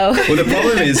 Sayo. Well, the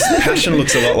problem is passion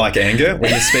looks a lot like anger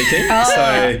when you're speaking.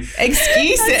 So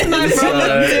Excuses.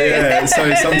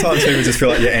 so sometimes people just feel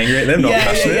like you're angry at them, not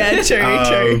passionate. Yeah,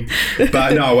 true.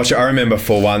 But no, I watch it. I remember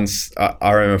for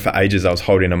ages I was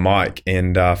holding a mic,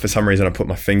 and for some reason I put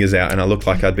my fingers out, and I looked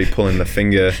like I'd be pulling the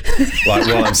finger like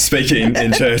while I'm speaking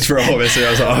in church for all of us. And I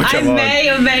was like, oh, come on. I may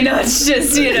or may not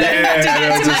just, do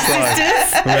that to my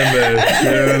sisters.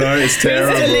 Remember, it's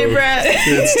terrible. It's deliberate.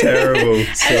 It's terrible.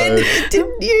 So. And then,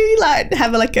 didn't you like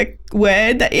have like a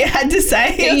word that you had to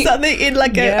say or something in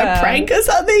like a prank or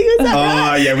something? Was that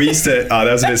right? Yeah, we used to.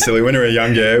 That was a bit silly. When we were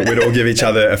younger, we'd all give each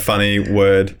other a funny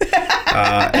word,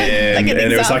 and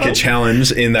it was like a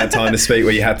challenge in that time to speak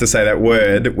where you had to say that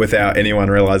word without anyone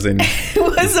realizing.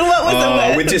 What was the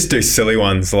word? We'd just do silly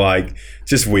ones like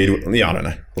just weird. Yeah, I don't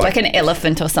know, like an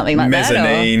elephant or something like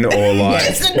mezzanine that. Or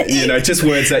like just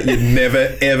words that you'd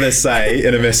never ever say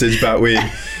in a message, but we'd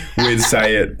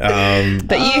say it.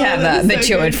 But you have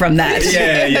matured from that.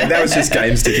 Yeah, that was just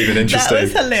games to keep it interesting. That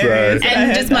was hilarious. So.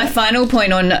 And just my final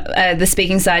point on the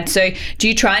speaking side. So, do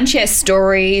you try and share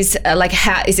stories? Like,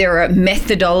 how is there a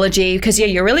methodology? Because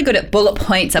you're really good at bullet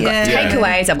points. I've got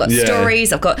takeaways. I've got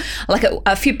stories. I've got like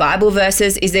a few Bible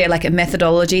verses. Is there like a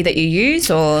methodology that you use,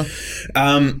 or?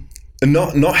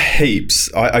 Not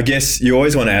heaps. I guess you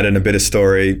always want to add in a bit of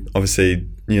story. Obviously,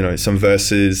 some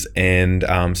verses and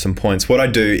some points. What I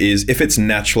do is if it's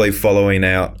naturally following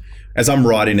out, as I'm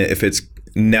writing it, if it's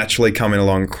naturally coming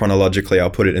along chronologically, I'll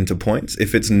put it into points.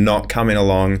 If it's not coming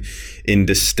along in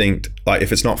distinct, like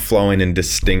if it's not flowing in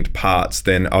distinct parts,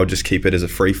 then I'll just keep it as a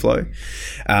free flow.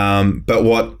 But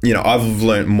what, I've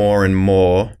learned more and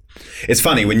more. It's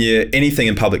funny when you're anything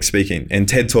in public speaking, and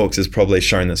TED Talks has probably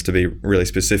shown this to be really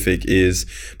specific, is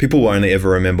people will only ever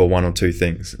remember one or two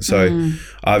things. So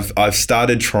I've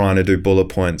started trying to do bullet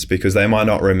points because they might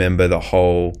not remember the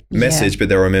whole message, but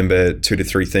they'll remember 2 to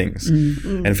 3 things.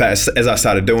 In fact, as I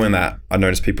started doing that, I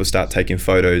noticed people start taking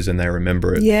photos and they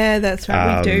remember it. Yeah, that's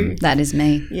right. We do. That is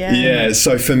me. Yeah.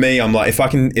 So for me, I'm like,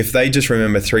 if they just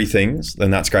remember 3 things,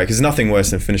 then that's great. Because there's nothing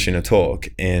worse than finishing a talk.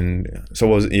 And so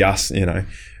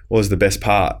what was the best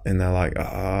part? And they're like,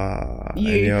 and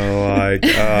you're like,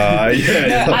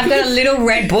 yeah. I've got a little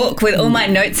red book with all my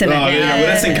notes in it. Well,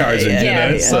 that's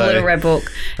encouraging, So, a little red book.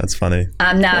 That's funny.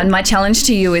 Now, and my challenge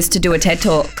to you is to do a TED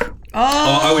Talk.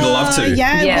 I would love to.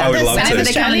 Yeah, I would love to. Whenever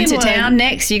they come into town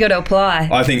next, you got to apply.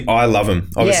 I think I love them.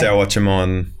 Obviously, I watch them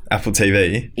on Apple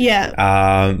TV.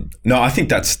 Yeah. No, I think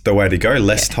that's the way to go.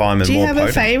 Less time and more potent. Do you have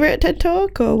a favourite TED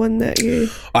Talk or one that you...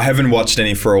 I haven't watched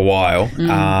any for a while.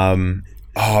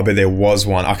 But there was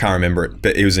one. I can't remember it,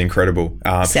 but it was incredible.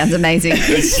 Sounds amazing.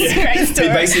 Great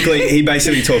story. He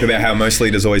basically talked about how most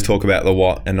leaders always talk about the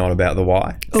what and not about the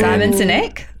why. Simon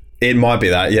Sinek? It might be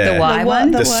that, yeah. The why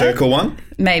one? The circle one?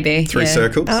 Maybe. 3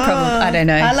 circles? Probably, I don't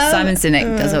know. Simon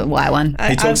Sinek does a why one.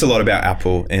 He talks a lot about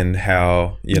Apple and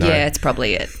how, Yeah, it's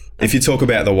probably it. If you talk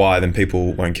about the why, then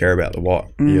people won't care about the what,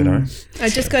 you know? I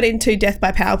just got into Death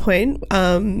by PowerPoint,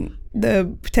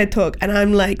 the TED Talk, and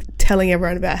I'm like telling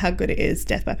everyone about how good it is,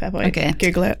 Death by PowerPoint. Okay.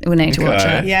 Google it. We need to watch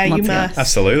Okay. it. Yeah, you Once again. must.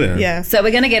 Absolutely. Yeah. So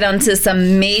we're going to get on to some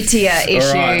meatier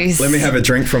issues. All right, let me have a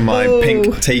drink from my Ooh.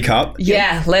 pink teacup.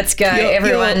 Yeah, let's go.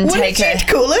 Everyone what take did a you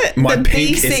call it? My the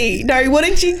pink BC. No, what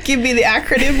did you give me the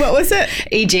acronym? What was it?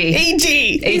 EG. EG.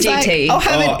 He's like, EGT. I'll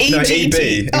have Oh, an EGT. no,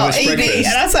 EB, Oh, English EB. breakfast.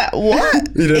 And I was like, what?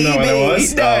 You didn't know what that EB.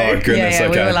 was? No. Oh, goodness, yeah,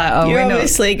 okay. we were like, oh, You we're not.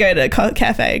 obviously go to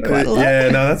cafe quite a lot. Yeah,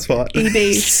 no, that's fine.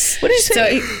 EB. What did you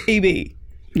say? EB.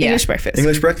 Yeah. English breakfast.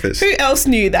 English breakfast. Who else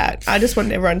knew that? I just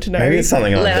want everyone to know. Maybe it's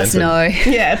something I Let us invented.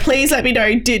 know. Yeah, please let me know.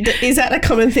 Is that a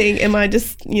common thing? Am I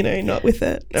just, not with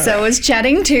it? All So I was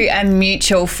chatting to a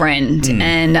mutual friend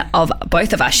and of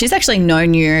both of us. She's actually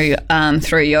known you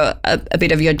through a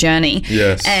bit of your journey.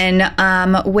 Yes. And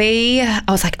I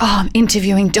was like, I'm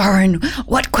interviewing Doran.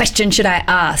 What question should I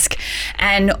ask?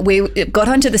 And we got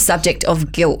onto the subject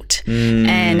of guilt.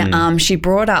 And she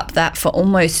brought up that for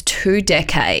almost 2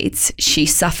 decades, she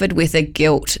suffered with a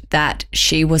guilt that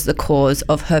she was the cause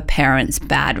of her parents'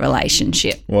 bad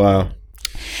relationship. Wow.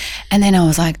 And then I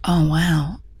was like, oh,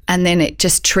 wow. And then it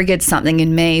just triggered something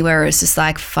in me where it's just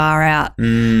like far out.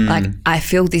 Like I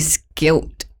feel this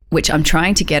guilt, which I'm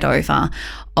trying to get over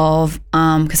of,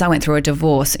 because I went through a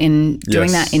divorce. In doing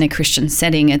Yes. that in a Christian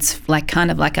setting, it's like kind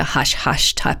of like a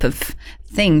hush-hush type of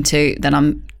thing that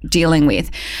I'm dealing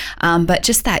with. But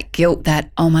just that guilt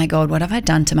that, oh my God, what have I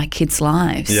done to my kids'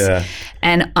 lives? Yeah.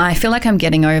 And I feel like I'm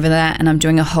getting over that and I'm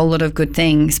doing a whole lot of good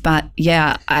things. But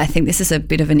yeah, I think this is a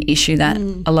bit of an issue that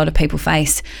a lot of people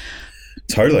face.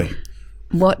 Totally.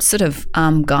 What sort of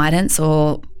guidance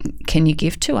or can you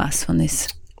give to us on this?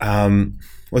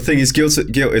 Well, the thing is, guilt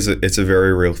is it's a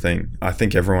very real thing. I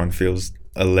think everyone feels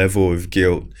a level of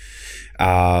guilt,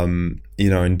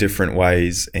 in different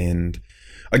ways. And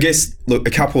I guess, look,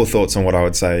 a couple of thoughts on what I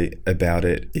would say about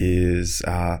it is,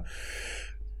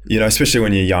 especially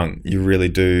when you're young, you really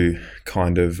do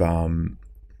kind of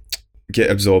get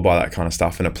absorbed by that kind of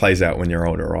stuff, and it plays out when you're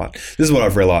older, right? This is what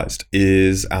I've realized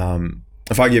is,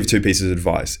 if I give 2 pieces of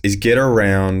advice, is get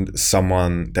around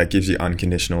someone that gives you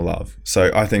unconditional love. So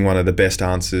I think one of the best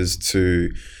answers to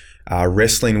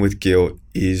wrestling with guilt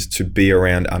is to be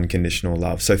around unconditional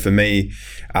love. So for me,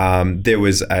 there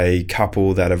was a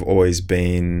couple that have always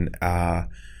been,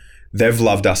 they've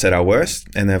loved us at our worst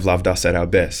and they've loved us at our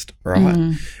best,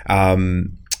 right?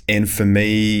 And for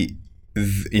me,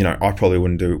 I probably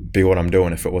wouldn't be what I'm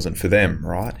doing if it wasn't for them,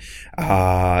 right?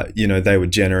 They were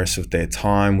generous with their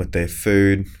time, with their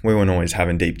food. We weren't always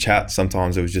having deep chats.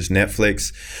 Sometimes it was just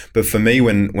Netflix. But for me,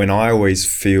 when I always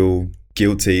feel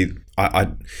guilty, I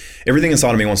everything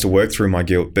inside of me wants to work through my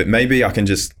guilt, but maybe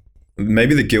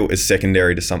maybe the guilt is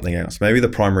secondary to something else. Maybe the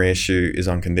primary issue is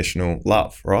unconditional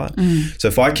love, right? So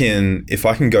if I can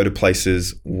go to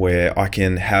places where I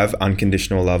can have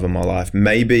unconditional love in my life,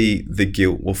 maybe the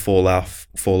guilt will fall off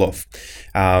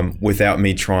without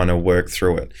me trying to work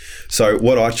through it. So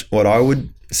what I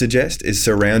would suggest is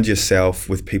surround yourself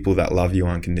with people that love you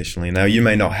unconditionally. Now, you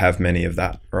may not have many of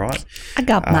that, right? I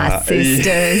got my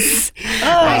sisters.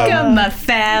 I got my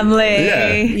family.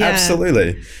 Yeah,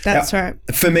 absolutely. That's right.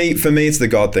 For me, it's the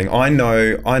God thing. I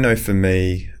know for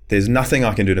me, there's nothing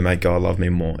I can do to make God love me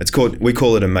more. We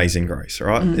call it amazing grace,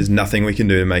 right? There's nothing we can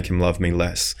do to make him love me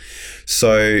less.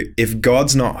 So if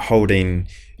God's not holding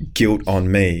guilt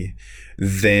on me,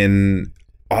 then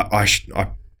I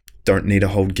don't need to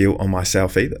hold guilt on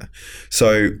myself either.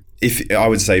 So if I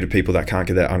would say to people that can't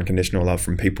get that unconditional love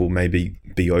from people, maybe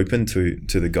be open to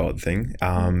the God thing.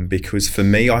 Because for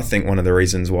me, I think one of the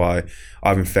reasons why I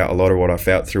haven't felt a lot of what I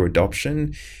felt through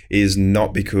adoption is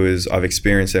not because I've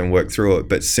experienced it and worked through it,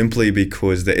 but simply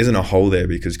because there isn't a hole there,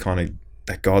 because kind of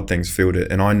that God thing's filled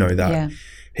it. And I know that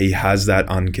he has that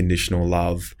unconditional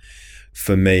love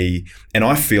for me. And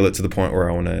I feel it to the point where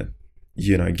I want to,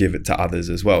 give it to others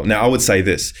as well. Now, I would say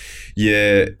this,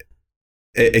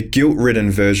 a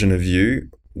guilt-ridden version of you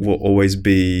will always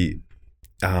be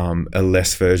a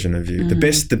less version of you.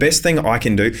 The best thing I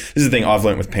can do, this is the thing I've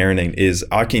learned with parenting, is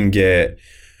I can get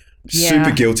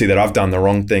super guilty that I've done the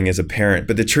wrong thing as a parent.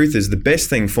 But the truth is, the best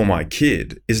thing for my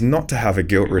kid is not to have a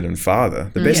guilt-ridden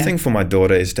father. The best thing for my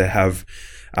daughter is to have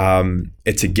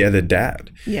a together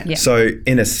dad. So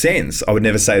in a sense, I would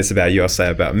never say this about you, I'll say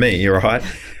it about me, right?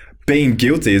 Being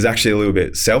guilty is actually a little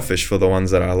bit selfish for the ones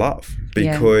that I love,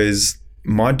 because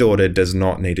my daughter does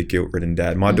not need a guilt-ridden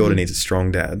dad. My daughter needs a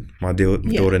strong dad. My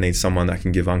daughter needs someone that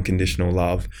can give unconditional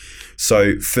love.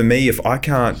 So for me, if I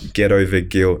can't get over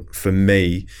guilt for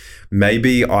me,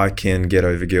 maybe I can get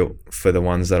over guilt for the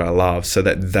ones that I love, so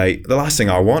that the last thing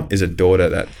I want is a daughter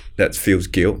that feels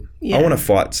guilt. Yeah. I want to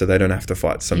fight so they don't have to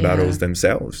fight some battles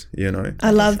themselves, you know.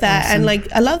 I love that. awesome. And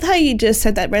I love how you just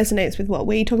said that resonates with what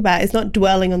we talk about. It's not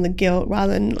dwelling on the guilt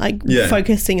rather than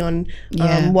focusing on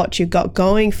what you got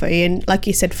going for you. And like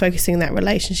you said, focusing on that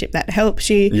relationship that helps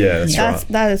you. Yeah, that's right.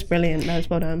 That is brilliant. That is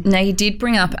well done. Now, you did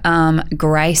bring up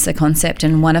grace, a concept,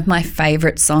 and one of my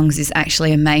favourite songs is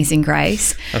actually Amazing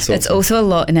Grace. That's It's awesome. also a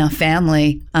lot in our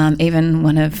family. Even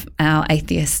one of our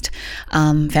atheist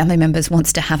family members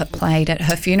wants to have it played at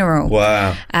her funeral.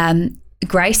 Wow.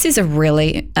 Grace is a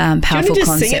really Do you powerful want to just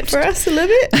concept. sing it for us a little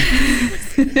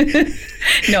bit?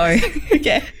 No.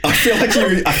 Okay. I feel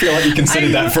like you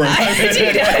considered that for a moment. I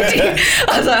did.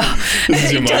 I was like, This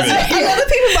is your it doesn't- moment. A lot of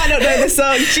people might not know the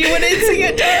song. Do you want to sing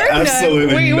it, Dara?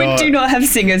 Absolutely we not. do not have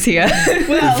singers here.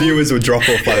 The viewers would drop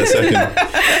off by the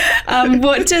second.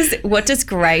 What does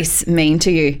grace mean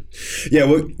to you? Yeah,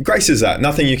 well, grace is that.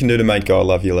 Nothing you can do to make God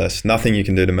love you less. Nothing you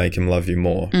can do to make him love you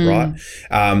more, right?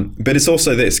 But it's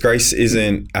also this. Grace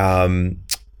isn't,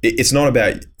 it's not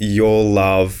about your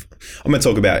love. I'm going to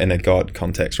talk about in a God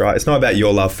context, right? It's not about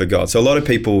your love for God. So a lot of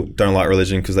people don't like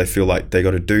religion because they feel like they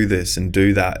got to do this and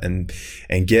do that and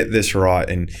get this right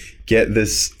and get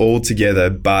this all together.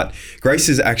 But grace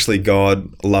is actually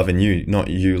God loving you, not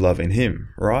you loving him,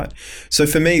 right? So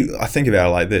for me, I think about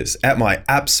it like this. At my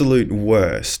absolute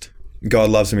worst,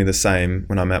 God loves me the same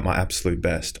when I'm at my absolute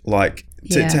best. Like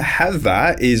to have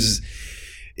that is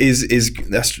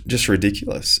that's just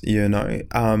ridiculous, you know?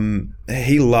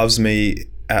 He loves me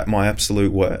at my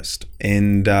absolute worst.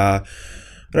 And I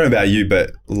don't know about you,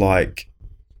 but like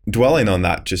dwelling on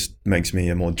that just makes me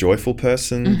a more joyful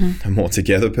person, a more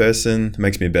together person,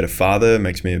 makes me a better father,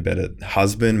 makes me a better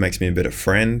husband, makes me a better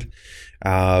friend.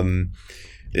 I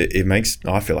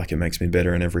feel like it makes me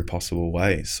better in every possible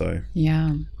way. So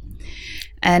Yeah.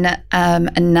 And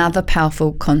another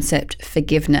powerful concept,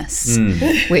 forgiveness,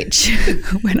 which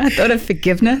when I thought of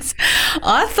forgiveness,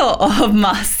 I thought of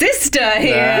my sister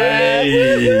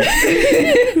here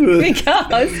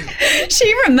because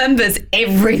she remembers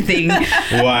everything.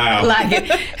 Wow. Like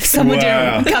if someone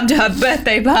didn't come to her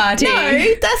birthday party.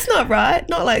 No, that's not right.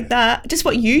 Not like that. Just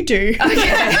what you do. Okay.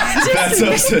 That's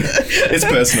awesome. It's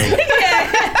personal.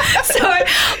 Yeah. So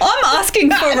I'm asking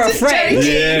for a friend.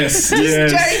 Yes, Joking,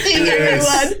 yes.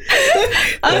 everyone.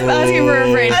 I'm asking for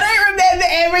a friend. I don't remember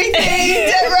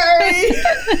everything. Don't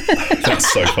worry.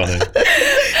 That's so funny.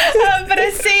 But I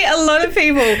see a lot of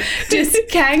people just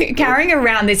carrying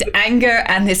around this anger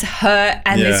and this hurt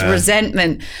and this Yeah.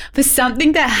 resentment for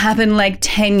something that happened like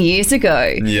 10 years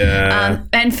ago. Yeah.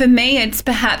 And for me, it's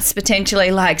perhaps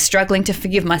potentially like struggling to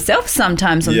forgive myself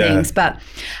sometimes on Yeah. things. But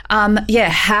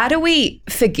how do we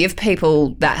forgive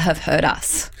people that have hurt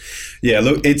us? Yeah,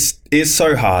 look, it's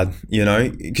so hard, you know,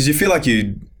 because you feel like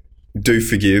you do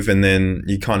forgive and then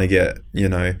you kind of get, you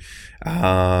know,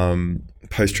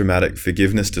 post-traumatic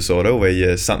forgiveness disorder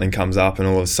where something comes up and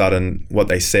all of a sudden what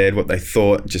they said, what they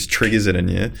thought just triggers it in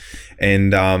you.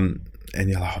 And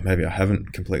you're like, oh, maybe I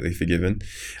haven't completely forgiven.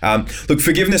 Look,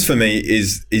 forgiveness for me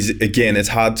is again, it's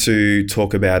hard to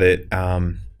talk about it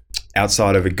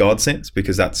outside of a God sense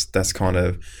because that's kind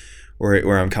of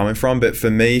where I'm coming from. But for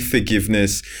me,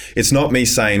 forgiveness, it's not me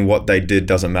saying what they did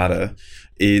doesn't matter.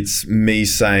 It's me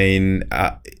saying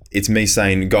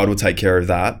God will take care of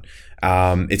that.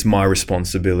 It's my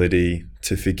responsibility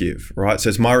to forgive, right? So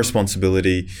it's my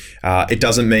responsibility. It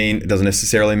doesn't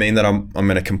necessarily mean that I'm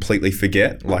going to completely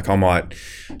forget. Like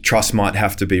trust might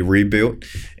have to be rebuilt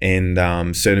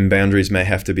and certain boundaries may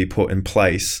have to be put in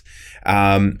place.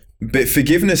 But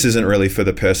forgiveness isn't really for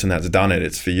the person that's done it.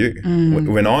 It's for you.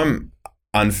 When I'm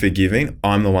unforgiving,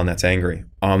 I'm the one that's angry.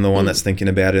 I'm the one that's thinking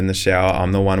about it in the shower.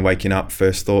 I'm the one waking up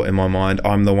first thought in my mind.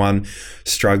 I'm the one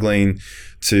struggling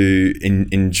to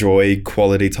enjoy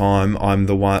quality time. I'm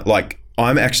the one,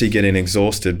 I'm actually getting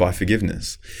exhausted by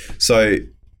forgiveness. So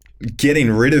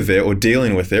getting rid of it or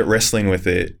dealing with it, wrestling with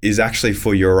it is actually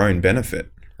for your own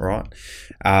benefit, right?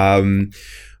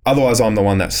 Otherwise, I'm the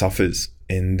one that suffers.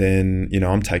 And then, you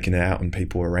know, I'm taking it out on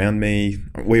people around me.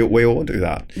 We all do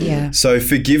that. Yeah. So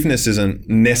forgiveness isn't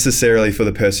necessarily for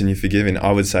the person you're forgiving.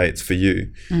 I would say it's for you.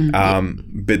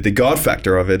 But the God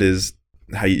factor of it is,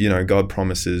 hey, you know, God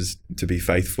promises to be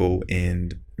faithful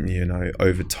and, you know,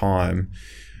 over time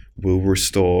will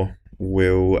restore,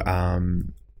 will,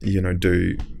 you know,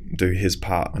 do his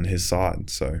part on his side.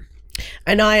 So.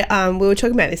 And we were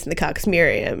talking about this in the car because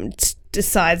Miriam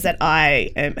decides that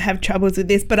I have troubles with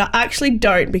this, but I actually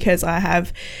don't because I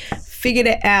have figured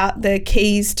it out, the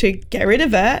keys to get rid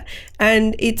of it.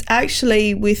 And it's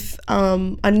actually with,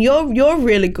 and you're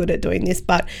really good at doing this,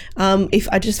 but if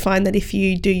I just find that if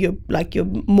you do your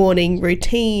morning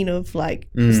routine of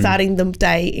starting the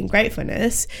day in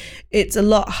gratefulness, it's a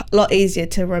lot easier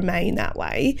to remain that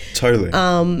way. Totally.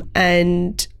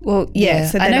 And well, yeah.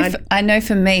 So I know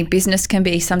for me, business can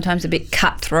be sometimes a bit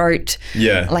cutthroat.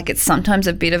 Yeah. Like it's sometimes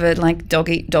a bit of a dog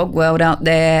eat dog world out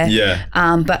there. Yeah.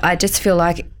 But I just feel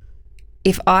like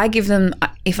if I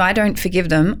don't forgive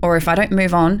them, or if I don't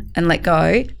move on and let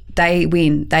go, they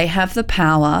win. They have the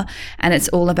power, and it's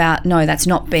all about, no, that's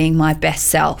not being my best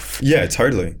self. Yeah,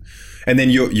 totally. And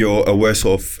then you're a worse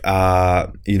off,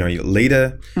 your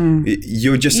leader.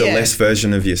 You're just a less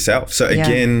version of yourself. So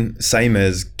again, same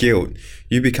as guilt,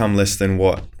 you become less than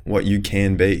what you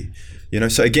can be.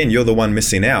 So again, you're the one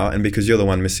missing out, and because you're the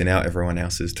one missing out, everyone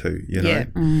else is too.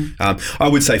 I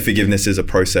would say forgiveness is a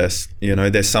process.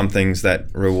 There's some things that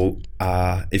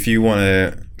if you want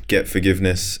to get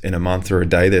forgiveness in a month or a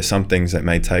day, there's some things that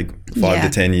may take 5 to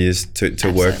 10 years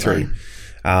to work through.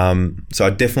 So I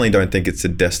definitely don't think it's a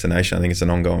destination. I think it's an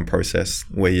ongoing process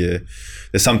where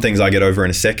there's some things I get over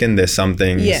in a second. There's some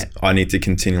things I need to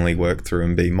continually work through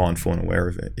and be mindful and aware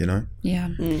of it, Yeah.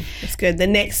 That's good. The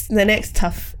next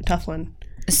tough one.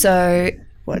 So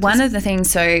one of the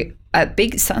things,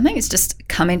 something that's just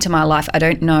come into my life, I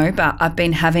don't know, but I've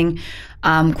been having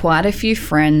quite a few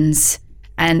friends,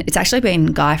 and it's actually been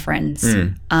guy friends.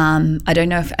 I don't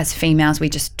know if as females we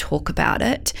just talk about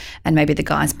it and maybe the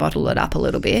guys bottle it up a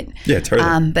little bit. Yeah,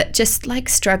 totally. But just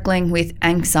struggling with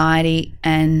anxiety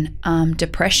and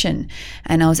depression.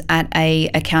 And I was at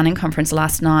a accounting conference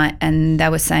last night, and they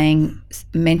were saying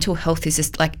mental health is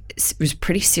just it was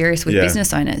pretty serious with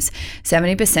business owners.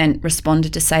 70%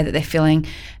 responded to say that they're feeling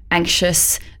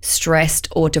anxious, stressed,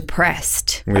 or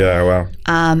depressed. Yeah, wow.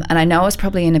 And I know I was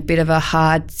probably in a bit of a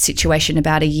hard situation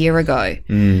about a year ago.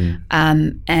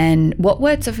 And what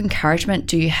words of encouragement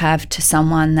do you have to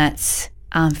someone that's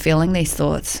feeling these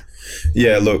thoughts?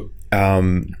 Yeah, look,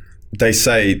 they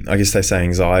say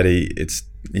anxiety,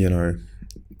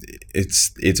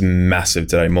 it's massive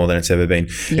today, more than it's ever been.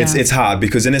 Yeah. It's hard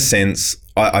because in a sense,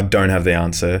 I don't have the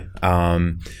answer. I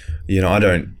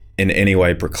don't in any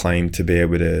way proclaim to be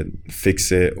able to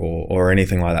fix it or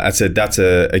anything like that.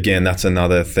 That's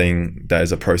another thing that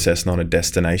is a process, not a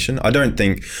destination. I don't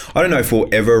know if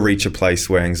we'll ever reach a place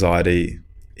where anxiety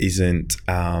isn't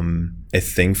a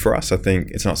thing for us. I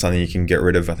think it's not something you can get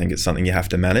rid of. I think it's something you have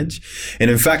to manage. And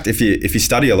in fact, if you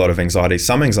study a lot of anxiety,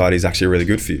 some anxiety is actually really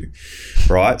good for you,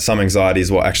 right? Some anxiety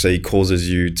is what actually causes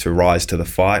you to rise to the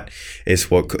fight.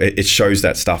 It shows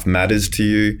that stuff matters to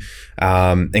you.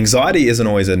 Anxiety isn't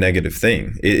always a negative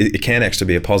thing. It can actually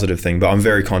be a positive thing, but I'm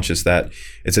very conscious that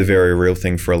it's a very real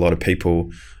thing for a lot of people.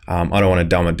 I don't want to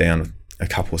dumb it down with a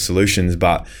couple of solutions,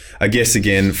 but I guess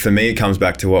again, for me, it comes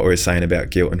back to what we were saying about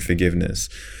guilt and forgiveness.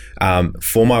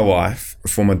 For my wife,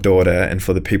 for my daughter, and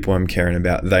for the people I'm caring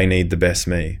about, they need the best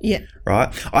me. Yeah.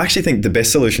 Right? I actually think the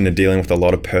best solution to dealing with a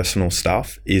lot of personal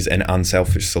stuff is an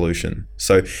unselfish solution.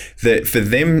 So for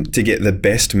them to get the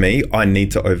best me, I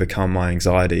need to overcome my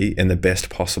anxiety in the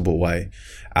best possible way.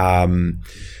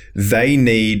 They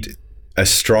need a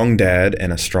strong dad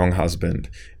and a strong husband.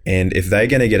 And if they're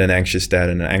going to get an anxious dad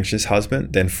and an anxious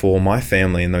husband, then for my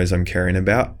family and those I'm caring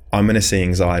about, I'm going to see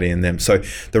anxiety in them. So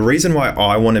the reason why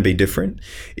I want to be different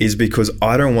is because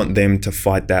I don't want them to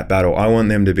fight that battle. I want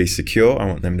them to be secure. I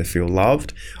want them to feel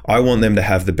loved. I want them to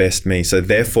have the best me. So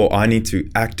therefore, I need to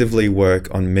actively work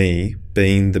on me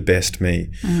being the best me.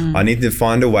 I need to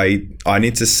find a way. I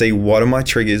need to see what are my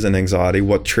triggers and anxiety,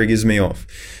 what triggers me off.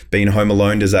 Being home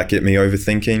alone, does that get me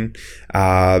overthinking?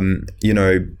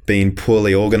 Being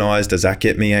poorly organized, does that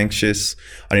get me anxious?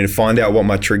 I need to find out what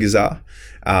my triggers are,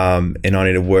 and I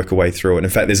need to work a way through it. In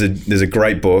fact, there's a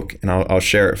great book, and I'll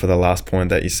share it for the last point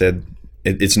that you said.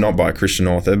 It's not by a Christian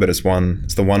author, but it's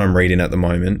the one I'm reading at the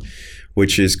moment,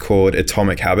 which is called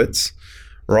Atomic Habits,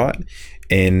 right?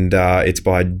 And it's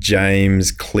by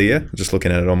James Clear. I'm just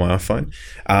looking at it on my iPhone,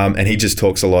 and he just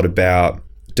talks a lot about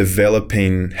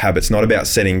developing habits, not about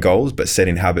setting goals, but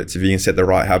setting habits. If you can set the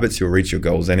right habits, you'll reach your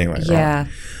goals anyway, right?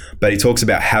 But he talks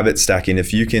about habit stacking.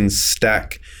 If you can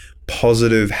stack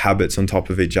positive habits on top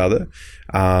of each other,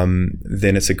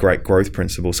 then it's a great growth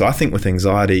principle. So I think with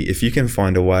anxiety, if you can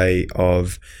find a way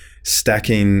of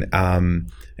stacking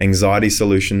anxiety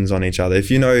solutions on each other,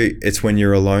 if you know it's when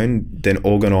you're alone, then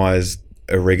organize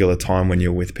a regular time when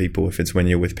you're with people. If it's when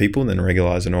you're with people, then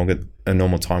regularize a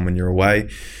normal time when you're away.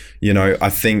 I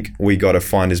think we got to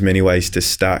find as many ways to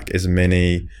stack as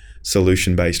many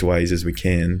solution-based ways as we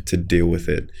can to deal with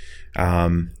it.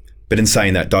 But in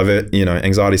saying that,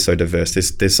 anxiety is so diverse.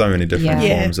 There's so many different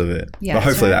Yeah. forms of it. Yeah, but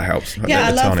hopefully right. that helps. Yeah,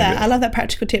 I love that. Bit. I love that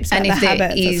practical tips And about if the there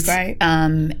habits. is That's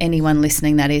great. anyone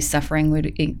listening that is suffering,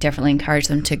 would definitely encourage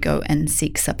them to go and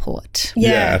seek support.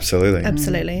 Yeah, absolutely.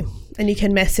 Absolutely. And you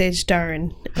can message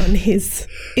Darren on his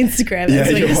Instagram Yeah,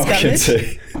 as we you're welcome discovered.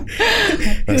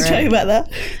 to. We'll tell you about that.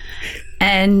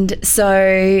 And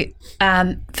so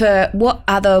for what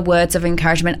other words of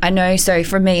encouragement? I know, so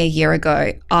for me a year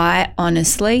ago, I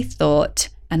honestly thought,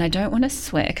 and I don't want to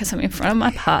swear because I'm in front of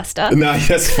my pastor. No,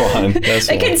 that's fine. That's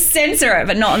They fine. can censor it,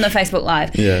 but not on the Facebook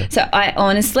Live. Yeah. So I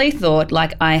honestly thought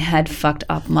like I had fucked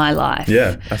up my life.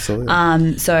 Yeah,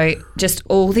 absolutely. So just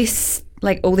all these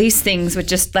things were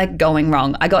just like going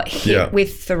wrong. I got hit Yeah.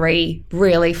 with 3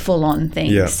 really full-on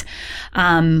things. Yeah.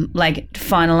 Like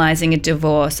finalizing a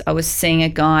divorce. I was seeing a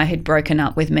guy who'd broken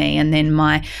up with me, and then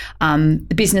my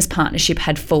business partnership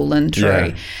had fallen through.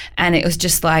 Yeah. And it was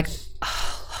just like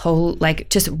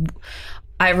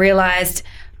I realized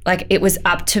like it was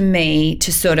up to me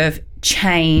to sort of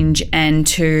change and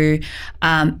to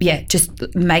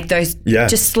just make those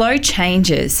just slow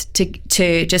changes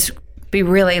to just be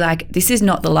really like, this is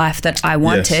not the life that I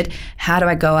wanted. Yes. How do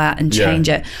I go out and change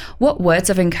it? What words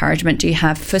of encouragement do you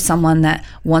have for someone that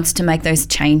wants to make those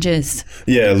changes?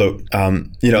 Yeah, look,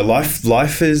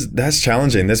 that's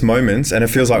challenging. There's moments, and it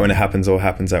feels like when it happens, all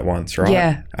happens at once, right?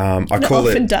 Yeah. It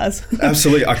often does.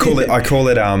 Absolutely. I call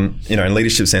it, in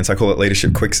leadership sense, I call it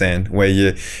leadership quicksand, where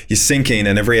you're sinking,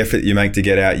 and every effort you make to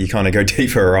get out, you kind of go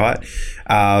deeper, right?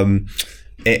 And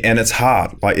it's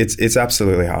hard. Like it's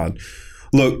absolutely hard.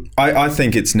 Look, I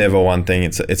think it's never one thing.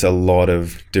 It's a lot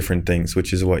of different things,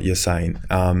 which is what you're saying.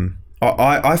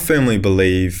 I firmly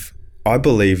believe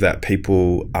that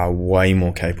people are way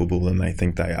more capable than they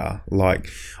think they are. Like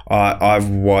I've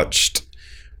watched,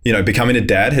 becoming a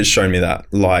dad has shown me that.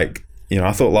 Like,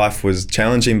 I thought life was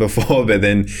challenging before, but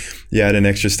then you add in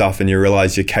extra stuff and you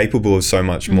realize you're capable of so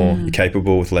much more. You're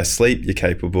capable with less sleep. You're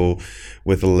capable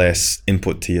with less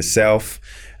input to yourself.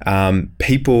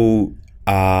 People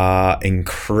are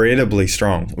incredibly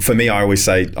strong. For me, I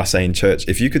say in church,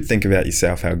 if you could think about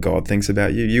yourself how God thinks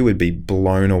about you, you would be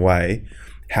blown away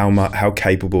how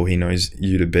capable He knows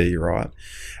you to be, right?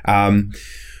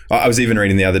 I was even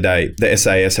reading the other day, the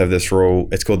SAS have this rule,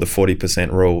 it's called the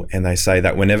 40% rule, and they say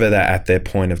that whenever they're at their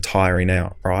point of tiring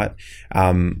out, right,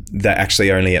 they're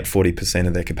actually only at 40%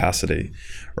 of their capacity,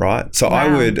 right? So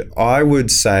Wow. I would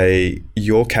say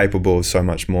you're capable of so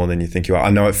much more than you think you are. I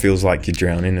know it feels like you're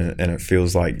drowning and it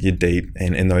feels like you're deep,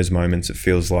 and in those moments it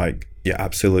feels like you're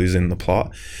absolutely losing the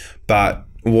plot. But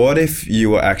what if you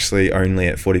were actually only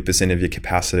at 40% of your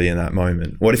capacity in that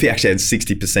moment? What if you actually had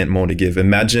 60% more to give?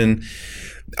 Imagine,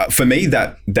 for me,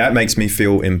 that makes me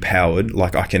feel empowered,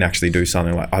 like I can actually do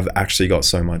something, like I've actually got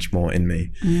so much more in me.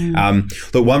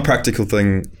 Look, one practical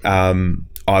thing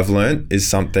I've learned is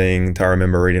something that I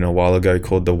remember reading a while ago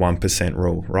called the 1%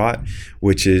 rule, right?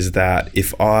 Which is that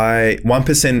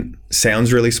 1%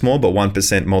 sounds really small, but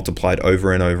 1% multiplied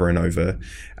over and over and over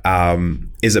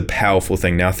is a powerful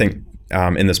thing. Now, I think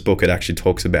in this book, it actually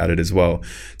talks about it as well.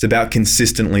 It's about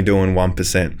consistently doing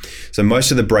 1%. So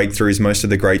most of the breakthroughs, most of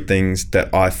the great things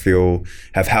that I feel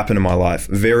have happened in my life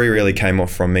very rarely came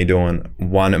off from me doing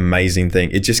one amazing thing.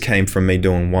 It just came from me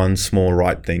doing one small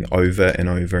right thing over and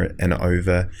over and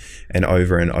over and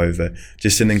over and over.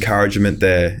 Just an encouragement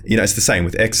there. It's the same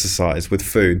with exercise, with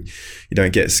food. You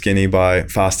don't get skinny by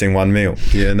fasting one meal.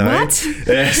 What?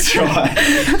 That's right.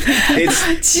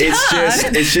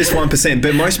 It's just 1%.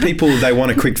 But most people, they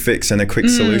want a quick fix and a quick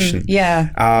solution. Yeah.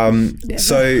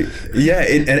 So yeah,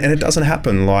 it doesn't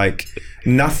happen. Like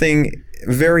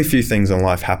very few things in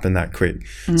life happen that quick.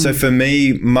 So for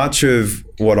me, much of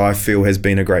what I feel has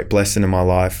been a great blessing in my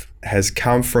life has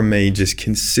come from me just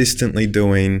consistently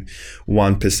doing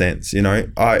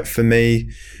 1%. For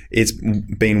me, it's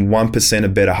been 1% a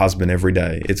better husband every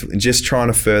day. It's just trying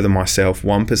to further myself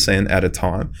 1% at a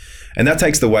time. And that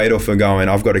takes the weight off of going,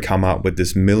 I've got to come up with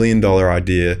this $1 million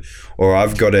idea, or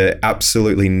I've got to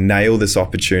absolutely nail this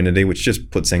opportunity, which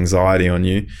just puts anxiety on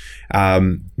you.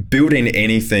 Building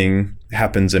anything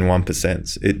happens in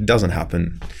 1%. It doesn't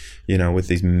happen, with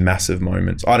these massive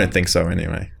moments. I don't think so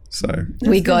anyway. So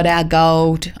we got our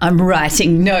gold. I'm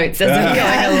writing notes as I'm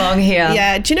going along here.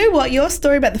 Yeah. Do you know what? Your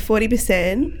story about the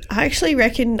 40%, I actually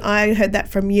reckon I heard that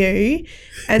from you.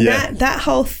 And that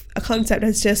whole concept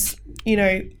has just,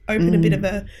 opened a bit of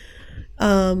a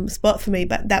spot for me.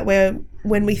 But that where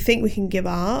when we think we can give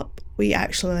up, we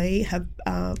actually have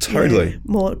Totally.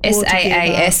 more to give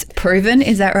SAAS up. proven,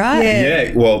 is that right?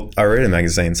 Yeah. Well, I read a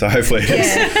magazine, so hopefully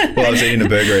it's, well, I was eating a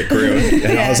burger at Grill,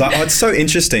 and I was like, oh, it's so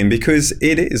interesting because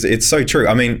it's so true.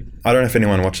 I mean, I don't know if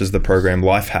anyone watches the program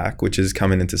Life Hack, which is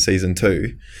coming into season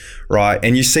 2, right?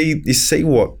 And you see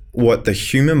what the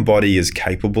human body is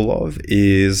capable of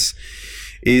is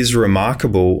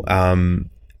remarkable.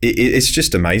 It's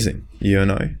just amazing, you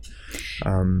know.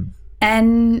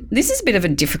 And this is a bit of a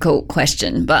difficult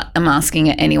question, but I'm asking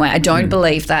it anyway. I don't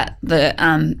believe that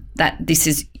that this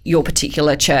is your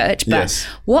particular church, but Yes.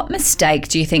 what mistake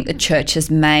do you think the church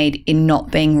has made in not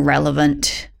being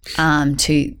relevant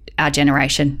to our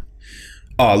generation?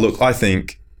 Oh, look, I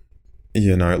think,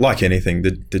 you know, like anything,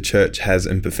 the church has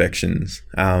imperfections.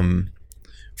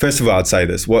 First of all, I'd say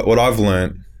this. What I've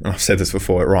learned, and I've said this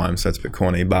before, it rhymes, so it's a bit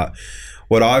corny, but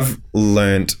what I've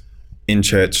learned in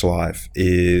church life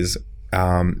is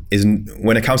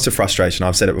when it comes to frustration,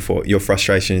 I've said it before, your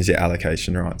frustration is your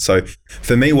allocation, right? So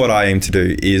for me, what I aim to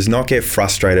do is not get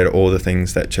frustrated at all the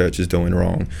things that church is doing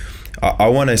wrong. I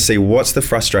want to see what's my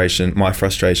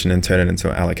frustration, and turn it into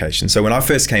an allocation. So when I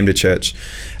first came to church,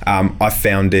 I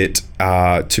found it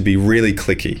to be really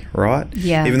cliquey, right?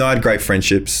 Yeah. Even though I had great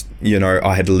friendships, you know,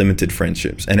 I had limited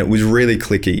friendships, and it was really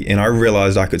cliquey. And I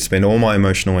realized I could spend all my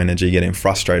emotional energy getting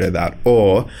frustrated at that,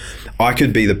 or I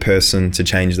could be the person to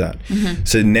change that. Mm-hmm.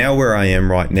 So now where I am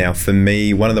right now, for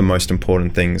me, one of the most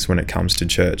important things when it comes to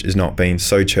church is not being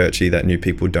so churchy that new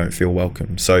people don't feel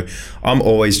welcome. So I'm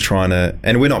always trying to,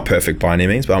 and we're not perfect by any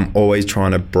means, but I'm always trying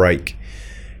to break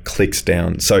clicks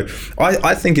down. So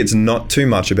I think it's not too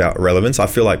much about relevance. I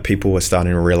feel like people are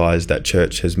starting to realize that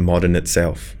church has moderned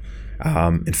itself.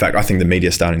 In fact, I think the media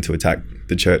is starting to attack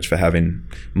the church for having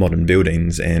modern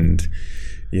buildings and,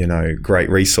 you know, great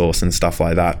resource and stuff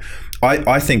like that.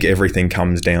 I think everything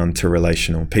comes down to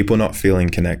relational. People not feeling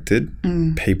connected,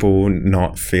 people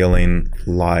not feeling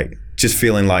like, just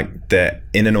feeling like they're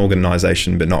in an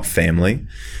organization but not family.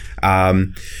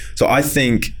 So I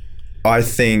think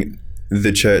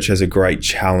the church has a great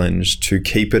challenge to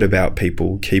keep it about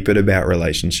people, keep it about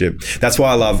relationship. That's why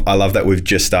I love that we've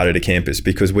just started a campus,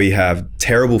 because we have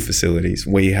terrible facilities.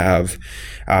 We have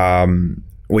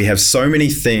so many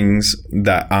things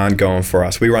that aren't going for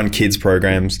us. We run kids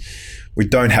programs. We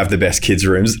don't have the best kids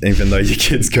rooms, even though your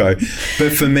kids go.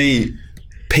 But for me,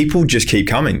 people just keep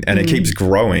coming, and it keeps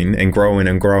growing and growing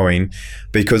and growing,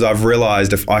 because I've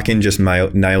realized if I can just nail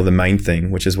the main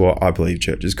thing, which is what I believe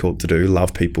church is called to do,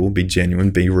 love people, be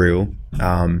genuine, be real,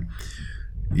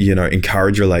 you know,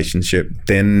 encourage relationship,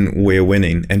 then we're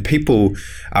winning. And people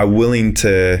are willing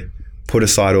to put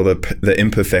aside all the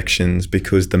imperfections,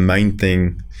 because the main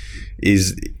thing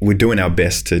is we're doing our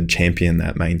best to champion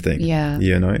that main thing. Yeah.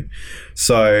 You know?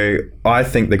 So I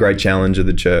think the great challenge of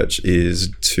the church is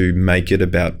to make it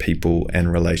about people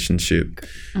and relationship,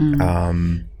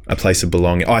 a place of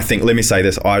belonging. I think, let me say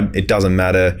this, it doesn't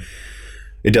matter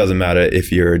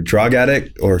if you're a drug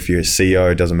addict or if you're a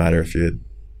CEO, it doesn't matter if you're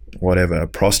whatever, a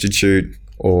prostitute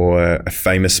or a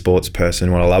famous sports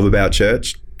person. What I love about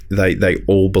church, they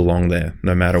all belong there,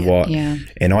 no matter what. Yeah.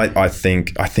 And I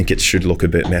think it should look a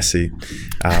bit messy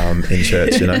in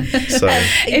church, you know. So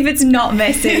If it's not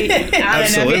messy, I don't know if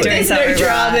Absolutely. you're doing something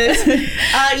dramas.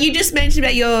 right. You just mentioned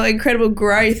about your incredible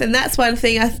growth, and that's one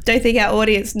thing I don't think our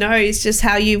audience knows, just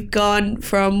how you've gone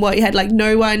from what you had like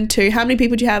no one to how many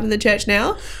people do you have in the church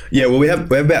now? yeah, well, we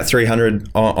have about 300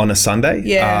 on a Sunday.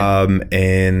 Yeah.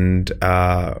 And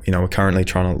you know, we're currently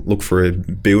trying to look for a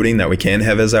building that we can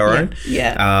have as our own.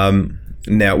 Yeah.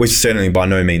 Now, we certainly by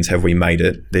no means have we made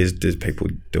it. There's people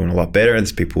doing a lot better, and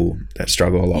there's people that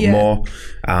struggle a lot more.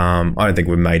 I don't think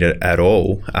we've made it at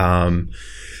all.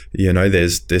 You know,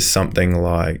 there's something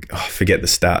like, forget the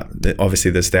stat.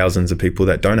 Obviously, there's thousands of people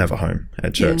that don't have a home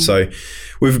at church. So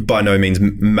we've by no means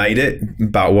made it.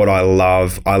 But what I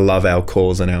love our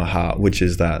cause and our heart, which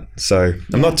is that. So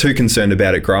I'm not too concerned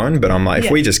about it growing, but I'm like,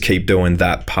 if we just keep doing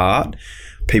that part,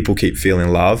 people keep feeling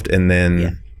loved, and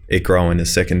then it growing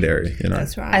is secondary, you know.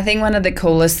 That's right. I think one of the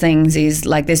coolest things is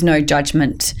like there's no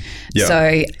judgment. Yeah.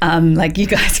 So like you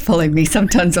guys follow me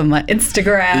sometimes on my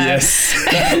Instagram. Yes.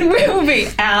 And we'll be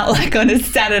out like on a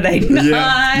Saturday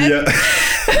night. Yeah.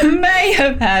 may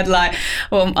have had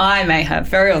I may have.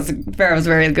 Ferrell's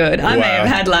very good. I may have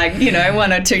had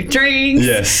 1 or 2 drinks.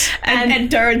 Yes. And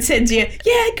Doran sends you, go for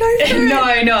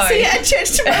it. No. See you at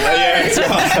church tomorrow. Yeah, that's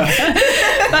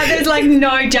right. But there's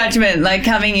no judgment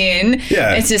coming in.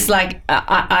 Yeah. It's just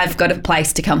I've got a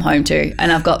place to come home to,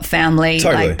 and I've got family,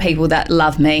 Totally. people that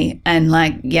love me and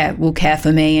will care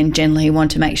for me and generally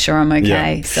want to make sure I'm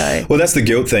okay. Yeah. So Well, that's the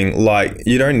guilt thing.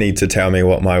 You don't need to tell me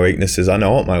what my weakness is. I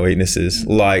know what my weakness is.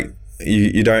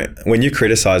 You don't, when you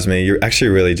criticize me, you're actually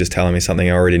really just telling me something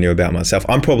I already knew about myself.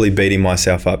 I'm probably beating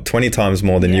myself up 20 times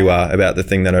more than you are about the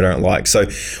thing that I don't like. So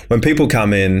when people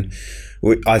come in,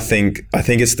 I think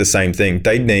it's the same thing.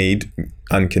 They need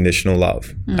unconditional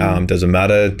love. Doesn't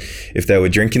matter if they were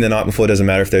drinking the night before, doesn't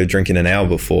matter if they were drinking an hour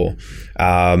before.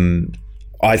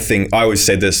 I always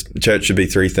said this, church should be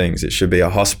 3 things. It should be a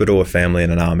hospital, a family,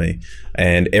 and an army.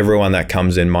 And everyone that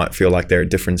comes in might feel like they're at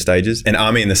different stages. An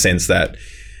army in the sense that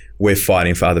we're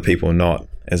fighting for other people, not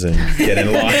as in get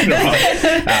in line,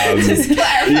 right? Just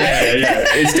clarify. Yeah.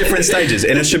 It's different stages.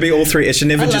 And it should be all 3. It should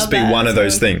never just be one of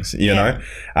those things, you know?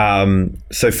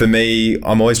 So for me,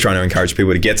 I'm always trying to encourage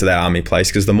people to get to that army place,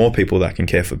 because the more people that can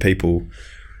care for people,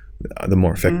 the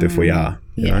more effective we are,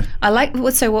 you know? I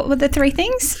what were the 3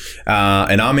 things?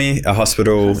 An army, a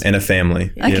hospital, and a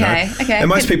family. Okay. And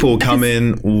most people will come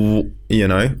in,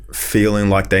 feeling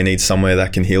like they need somewhere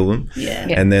that can heal them. Yeah.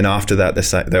 And then after that,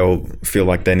 they'll feel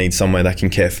like they need somewhere that can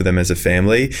care for them as a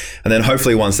family. And then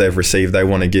hopefully once they've received, they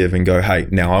want to give and go, hey,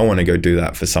 now I want to go do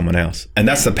that for someone else. And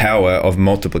that's the power of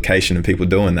multiplication of people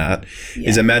doing that.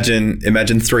 Is imagine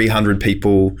 300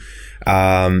 people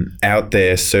out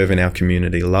there serving our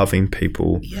community, loving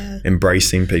people,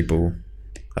 embracing people.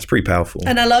 That's pretty powerful.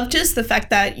 And I love just the fact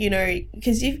that,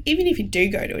 because even if you do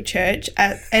go to a church,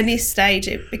 at any stage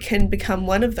it can become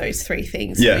one of those 3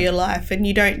 things for your life, and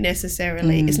you don't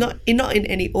necessarily, it's not in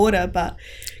any order, but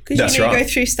because you go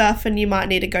through stuff and you might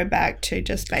need to go back to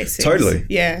just basics. Totally.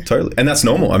 Yeah. Totally. And that's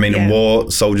normal. I mean, in war,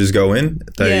 soldiers go in,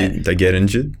 they get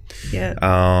injured. Yeah.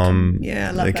 I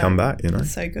love they that. come back,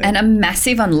 That's so good. And I'm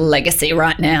massive on legacy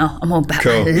right now. I'm all about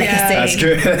Cool. my legacy. Yeah. That's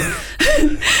good.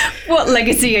 What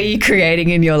legacy are you creating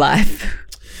in your life?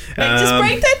 Just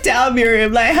break that down,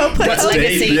 Miriam. Help us. That's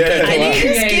legacy. deep. Yeah. Can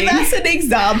you Just give us an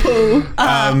example.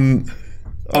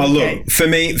 Look, for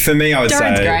me, I would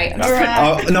Darren's say. great. All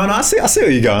right. No, I see where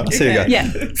you're going. I see where you're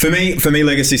going. Yeah. For me,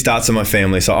 legacy starts in my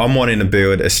family. So I'm wanting to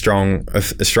build a strong,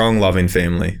 loving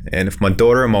family. And if my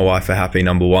daughter and my wife are happy,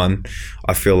 number one,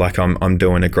 I feel like I'm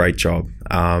doing a great job.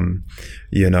 And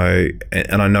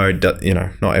I know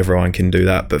that, not everyone can do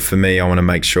that, but for me, I want to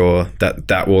make sure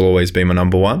that will always be my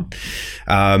number one.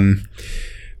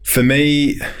 For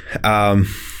me,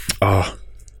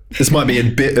 this might be a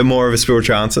bit more of a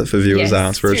spiritual answer for viewers that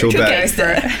aren't spiritual, but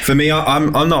for me,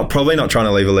 I'm probably not trying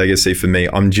to leave a legacy. For me,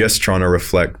 I'm just trying to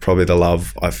reflect probably the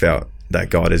love I felt that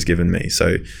God has given me.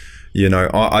 So,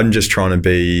 I'm just trying to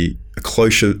be a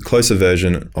closer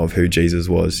version of who Jesus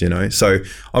was, So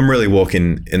I'm really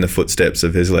walking in the footsteps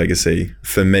of his legacy.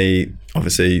 For me,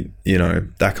 obviously,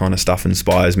 that kind of stuff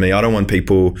inspires me. I don't want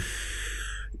people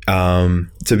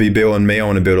to be building me. I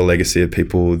want to build a legacy of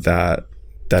people that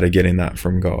are getting that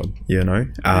from God, So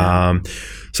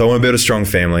I want to build a strong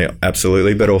family,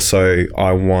 absolutely, but also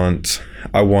I want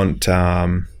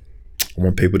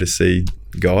people to see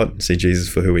God, see Jesus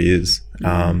for who he is.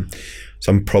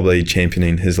 So I'm probably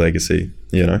championing his legacy,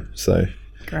 so.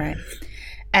 Great.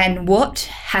 And what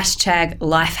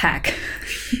 #life hack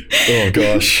Oh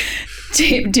gosh.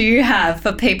 do you have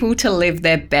for people to live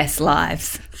their best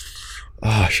lives? Oh,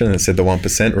 I shouldn't have said the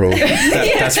 1% rule.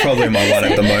 That's probably my one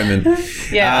at the moment.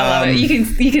 Yeah, I love it.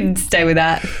 You can stay with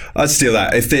that. I'd steal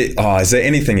that. Is there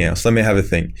anything else? Let me have a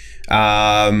think.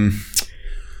 To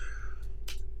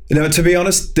be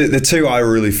honest, the 2 I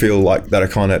really feel like that are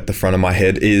kind of at the front of my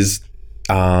head is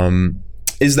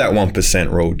that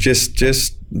 1% rule.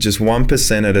 Just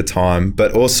 1% at a time,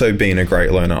 but also being a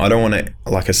great learner. I don't want to,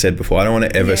 like I said before, I don't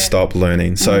want to ever stop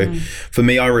learning. So for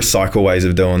me, I recycle ways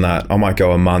of doing that. I might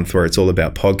go a month where it's all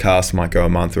about podcasts. I might go a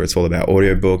month where it's all about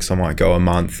audiobooks. I might go a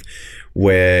month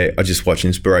where I just watch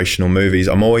inspirational movies.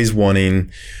 I'm always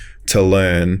wanting to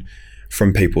learn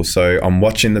from people. So I'm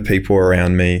watching the people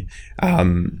around me.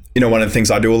 One of the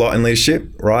things I do a lot in leadership,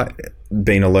 right?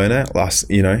 Being a learner,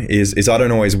 is I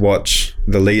don't always watch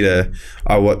the leader.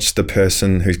 I watch the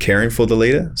person who's caring for the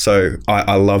leader. So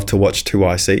I love to watch 2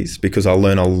 ICs because I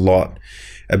learn a lot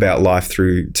about life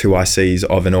through 2 ICs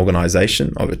of an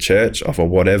organization, of a church, of a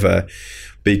whatever.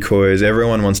 because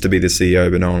everyone wants to be the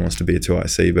CEO, but no one wants to be a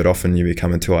 2IC. But often you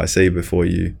become a 2IC before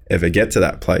you ever get to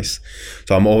that place.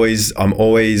 So I'm always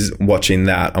watching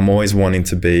that. I'm always wanting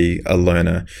to be a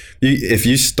learner. If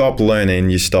you stop learning,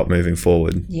 you stop moving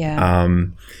forward. Yeah.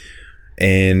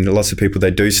 And lots of people,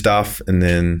 they do stuff and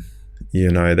then,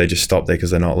 they just stop there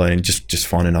because they're not learning. Just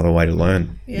find another way to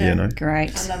learn. Yeah.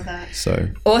 Great. I love that. So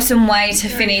awesome way to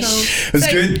Very finish. cool.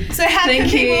 it's good. So how Thank can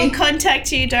people you.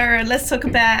 contact you, Dora? Let's talk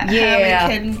about how we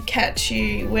can catch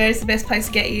you. Where's the best place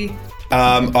to get you?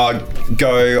 I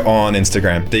go on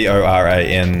Instagram,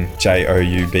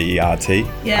 DORANJOUBERT.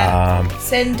 Yeah.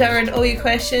 Send Doran all your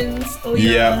questions. All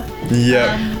your,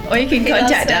 Or you can He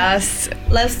contact loves us.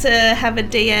 loves to have a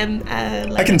DM.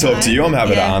 I can talk to you. I'm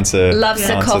happy to answer. Loves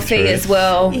the answer coffee through. as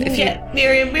well. You can get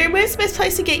Miriam. Miriam, where's the best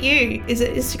place to get you? Is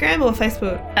it Instagram or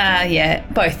Facebook?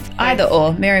 Both. Either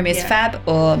or. Miriam is Fab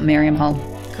or Miriam Hall.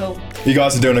 Cool. You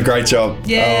guys are doing a great job.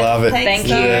 Yeah. I love it. Thanks, Thank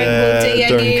you. Doran. We'll DM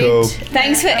doing you. cool.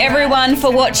 Thanks for everyone for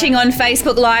watching on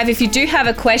Facebook Live. If you do have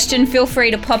a question, feel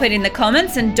free to pop it in the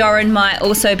comments and Doran might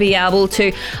also be able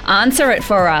to answer it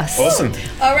for us. Awesome.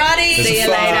 Alrighty. This See is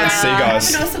you fun. later. See you Have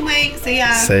guys. an awesome week. See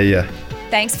ya. See ya.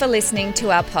 Thanks for listening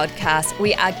to our podcast.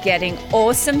 We are getting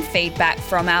awesome feedback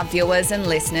from our viewers and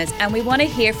listeners, and we want to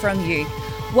hear from you.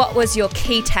 What was your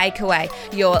key takeaway,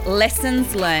 your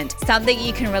lessons learned, something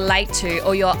you can relate to,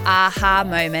 or your aha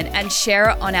moment, and share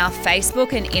it on our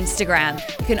Facebook and Instagram.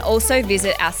 You can also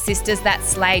visit our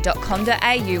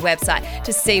sistersthatslay.com.au website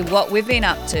to see what we've been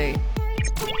up to.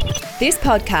 This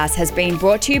podcast has been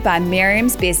brought to you by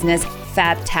Miriam's business,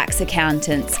 Fab Tax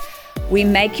Accountants. We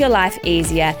make your life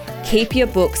easier, keep your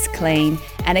books clean,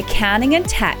 and accounting and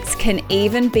tax can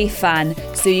even be fun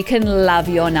so you can love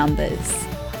your numbers.